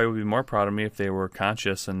 They probably would be more proud of me if they were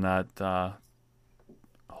conscious and not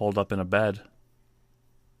holed up in a bed.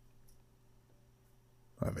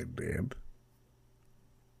 Are they dead?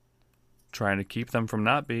 Trying to keep them from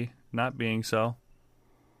not being so.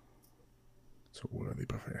 It's a worthy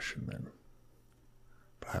profession, then.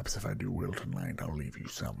 Perhaps if I do well tonight, I'll leave you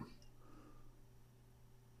some.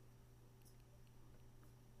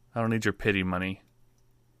 I don't need your pity money.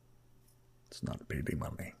 It's not pity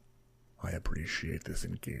money. I appreciate this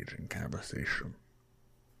engaging conversation.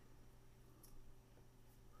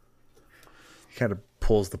 He kind of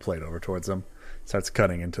pulls the plate over towards him, starts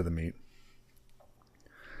cutting into the meat.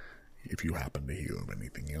 If you happen to hear of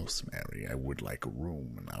anything else, Mary, I would like a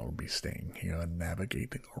room, and I'll be staying here and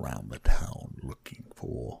navigating around the town looking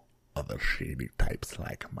for other shady types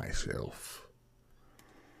like myself.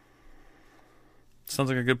 Sounds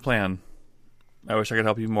like a good plan. I wish I could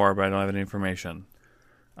help you more, but I don't have any information.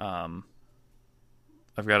 I've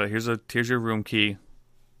got it. Here's your room key.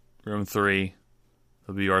 Room 3.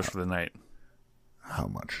 It'll be yours for the night. How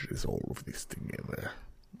much is all of this together?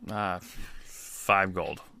 5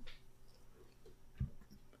 gold.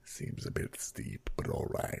 Seems a bit steep, but all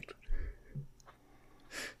right.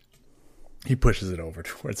 He pushes it over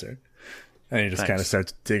towards her. And he just Thanks. kind of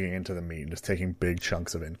starts digging into the meat and just taking big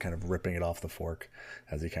chunks of it and kind of ripping it off the fork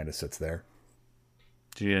as he kind of sits there.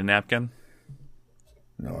 Do you need a napkin?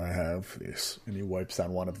 No, I have this. And he wipes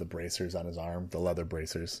on one of the bracers on his arm, the leather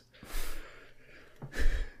bracers.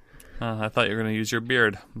 I thought you were going to use your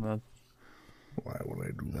beard. Why would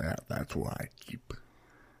I do that? That's why I keep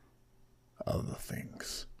other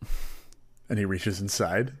things. And he reaches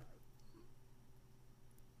inside.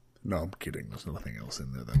 No, I'm kidding. There's nothing else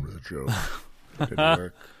in there. That was a joke. Didn't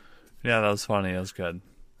work. Yeah, that was funny. That was good.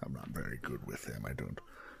 I'm not very good with them.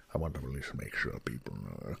 I want to at least make sure people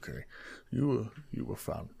know. Okay, you were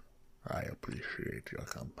fun. I appreciate your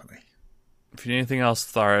company. If you need anything else,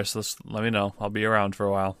 Tharis, let me know. I'll be around for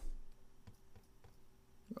a while.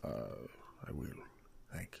 I will.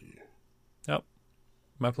 Thank you. Yep.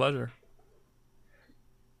 My pleasure.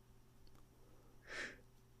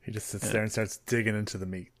 He just sits there and starts digging into the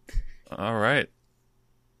meat. All right.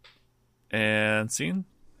 And scene?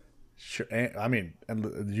 Sure. I mean,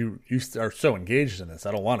 and you are so engaged in this.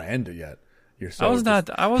 I don't want to end it yet. You're so. I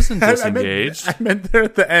wasn't disengaged. I meant there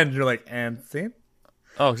at the end. You're like, and scene?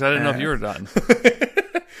 Oh, because I didn't know if you were done.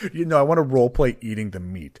 I want to role play eating the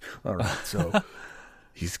meat. All right, so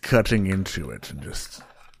he's cutting into it and just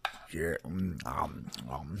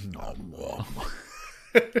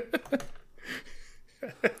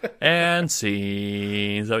And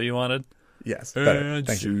scene. Is that what you wanted? Yes. Better.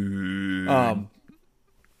 Thank you.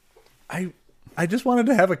 I just wanted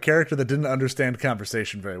to have a character that didn't understand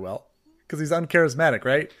conversation very well because he's uncharismatic,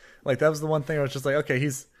 right? Like that was the one thing I was just like, okay,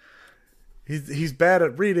 he's bad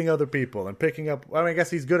at reading other people and picking up. I mean, I guess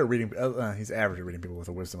he's good at reading. He's average at reading people with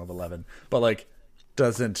a wisdom of 11, but like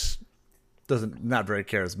doesn't not very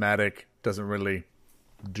charismatic. Doesn't really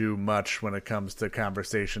do much when it comes to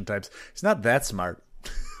conversation types. He's not that smart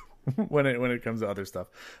when it comes to other stuff.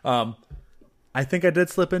 I think I did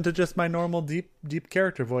slip into just my normal deep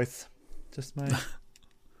character voice. Just my.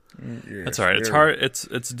 That's all right. It's hard.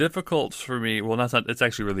 It's difficult for me. Well, not. It's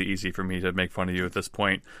actually really easy for me to make fun of you at this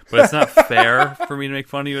point. But it's not fair for me to make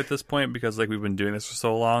fun of you at this point because like we've been doing this for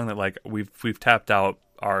so long that like we've tapped out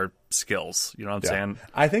our skills. You know what I'm saying?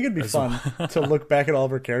 I think it'd be fun to look back at all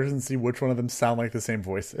of our characters and see which one of them sound like the same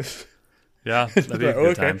voices. Yeah, that'd be a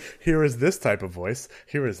good time. Here is this type of voice.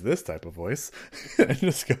 Here is this type of voice. And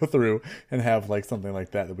just go through and have like something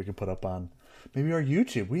like that we can put up on maybe our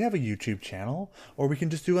YouTube. We have a YouTube channel, or we can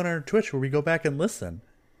just do it on our Twitch where we go back and listen.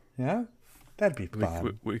 Yeah, that'd be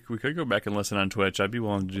fun. We could go back and listen on Twitch. I'd be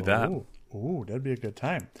willing to do that. Ooh, that'd be a good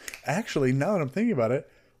time. Actually, now that I'm thinking about it,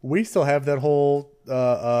 we still have that whole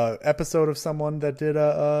episode of someone that did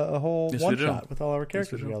a whole one shot with all our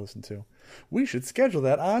characters we gotta listen to. We should schedule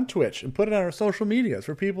that on Twitch and put it on our social medias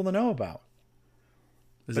for people to know about.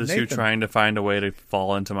 Is this you trying to find a way to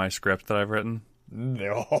fall into my script that I've written?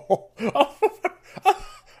 No.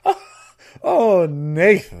 Oh,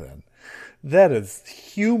 Nathan. That is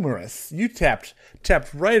humorous. You tapped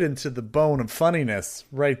right into the bone of funniness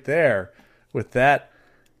right there with that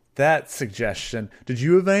suggestion. Did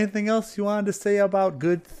you have anything else you wanted to say about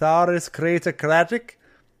good Thoris Cratocratic?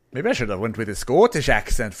 Maybe I should have went with a Scottish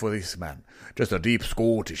accent for this, man. Just a deep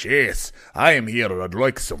Scottish, yes. I am here. I'd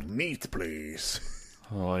like some meat, please.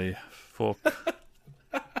 Oh, fuck.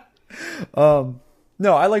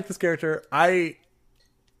 No, I like this character. I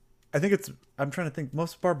think I'm trying to think.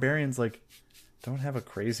 Most barbarians, like, don't have a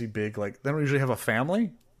crazy big, like, they don't usually have a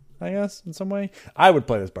family, I guess, in some way. I would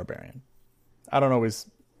play this barbarian. I don't know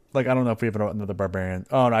if we have another barbarian.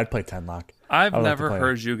 Oh, no, I'd play Tenlock. I've never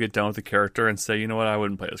heard you get done with a character and say, you know what, I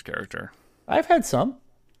wouldn't play this character. I've had some.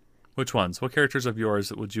 Which ones? What characters of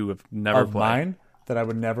yours would you have never played? Of mine that I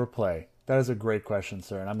would never play. That is a great question,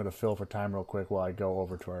 sir. And I'm going to fill for time real quick while I go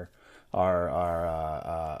over to our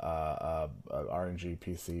RNG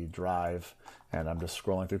PC drive, and I'm just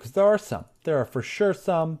scrolling through because there are some. There are for sure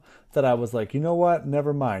some that I was like, you know what?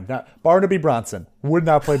 Never mind. Barnaby Bronson. Would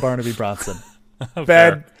not play Barnaby Bronson.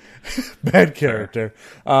 Bad character.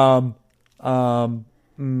 I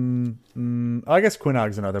guess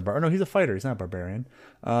Quinaug's another no, he's a fighter. He's not a barbarian.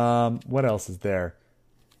 What else is there?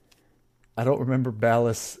 I don't remember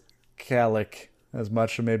Ballas Calic as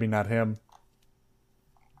much, or maybe not him.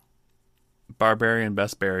 Barbarian,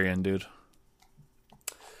 Besparian, dude.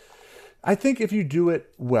 I think if you do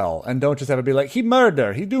it well and don't just have it be like, he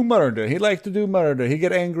murder, he do murder, he like to do murder, he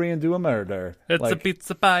get angry and do a murder. It's like, a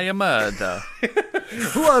pizza pie a murder.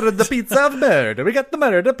 Who ordered the pizza of murder? We got the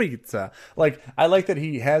murder pizza. Like, I like that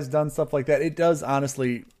he has done stuff like that. It does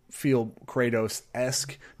honestly feel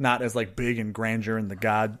Kratos-esque, not as like big and grandeur in the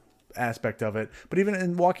god aspect of it. But even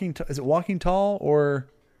in is it Walking Tall or...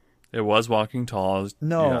 It was Walking Tall.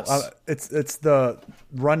 No, yes. It's the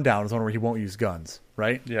Rundown is one where he won't use guns,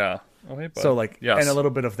 right? Yeah. Okay, so like, yes. And a little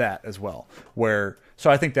bit of that as well. So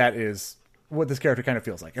I think that is what this character kind of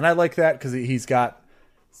feels like, and I like that because he's got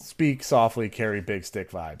speak softly, carry big stick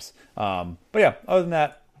vibes. But yeah, other than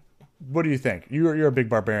that, what do you think? You're a big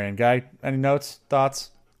barbarian guy. Any notes,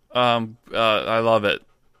 thoughts? I love it.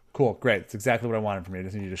 Cool, great. It's exactly what I wanted from you. I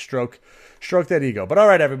just need you to stroke that ego. But all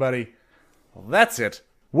right, everybody, well, that's it.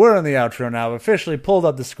 We're in the outro now. I've officially pulled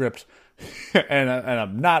up the script, and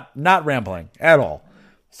I'm not rambling at all.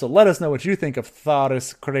 So let us know what you think of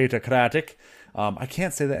Thoris Cratocratic. I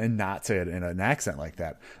can't say that and not say it in an accent like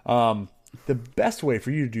that. The best way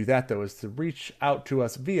for you to do that, though, is to reach out to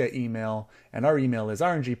us via email, and our email is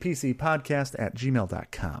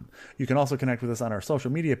rngpcpodcast@gmail.com. You can also connect with us on our social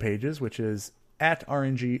media pages, which is at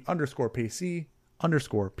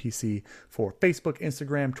 @RNG_PC_PC for Facebook,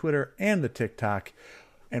 Instagram, Twitter, and the TikTok.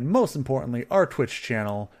 and most importantly, our Twitch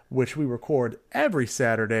channel, which we record every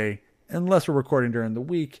Saturday, unless we're recording during the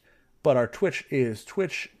week. But our Twitch is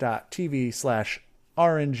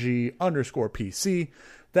twitch.tv/RNG_PC.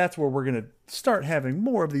 That's where we're going to start having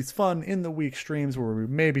more of these fun in the week streams where we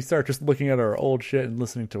maybe start just looking at our old shit and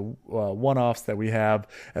listening to one-offs that we have,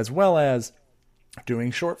 as well as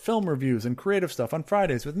doing short film reviews and creative stuff on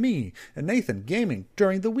Fridays with me and Nathan gaming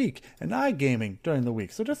during the week and I gaming during the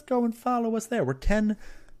week. So just go and follow us there. We're 10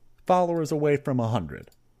 followers away from 100.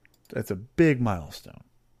 That's a big milestone.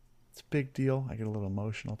 It's a big deal. I get a little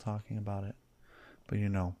emotional talking about it. But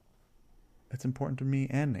it's important to me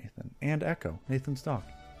and Nathan and Echo, Nathan's dog.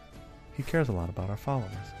 He cares a lot about our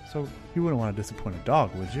followers. So you wouldn't want to disappoint a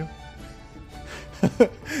dog, would you?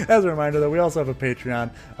 As a reminder, though, we also have a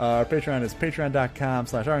Patreon. Our Patreon is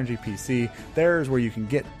patreon.com/RNGPC. There's where you can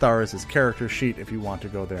get Tharis' character sheet if you want to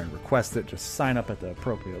go there and request it. Just sign up at the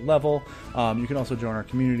appropriate level. You can also join our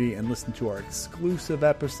community and listen to our exclusive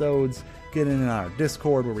episodes. Get in our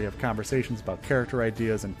Discord where we have conversations about character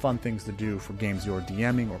ideas and fun things to do for games you're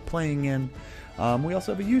DMing or playing in. We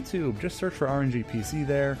also have a YouTube. Just search for RNGPC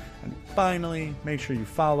there. And finally, make sure you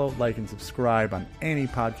follow, like, and subscribe on any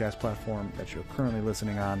podcast platform that you're currently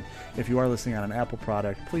listening on. If you are listening on an Apple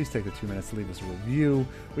product, please take the 2 minutes to leave us a review.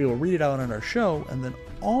 We will read it out on our show. And then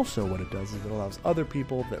also what it does is it allows other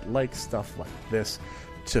people that like stuff like this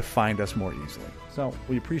to find us more easily. So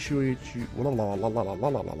we appreciate you.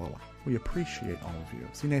 We appreciate all of you.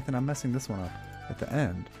 See, Nathan, I'm messing this one up at the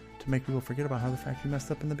end to make people forget about how the fact you messed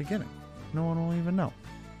up in the beginning. No one will even know.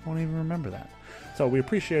 Won't even remember that. So we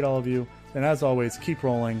appreciate all of you. And as always, keep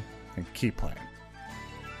rolling and keep playing.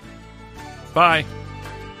 Bye.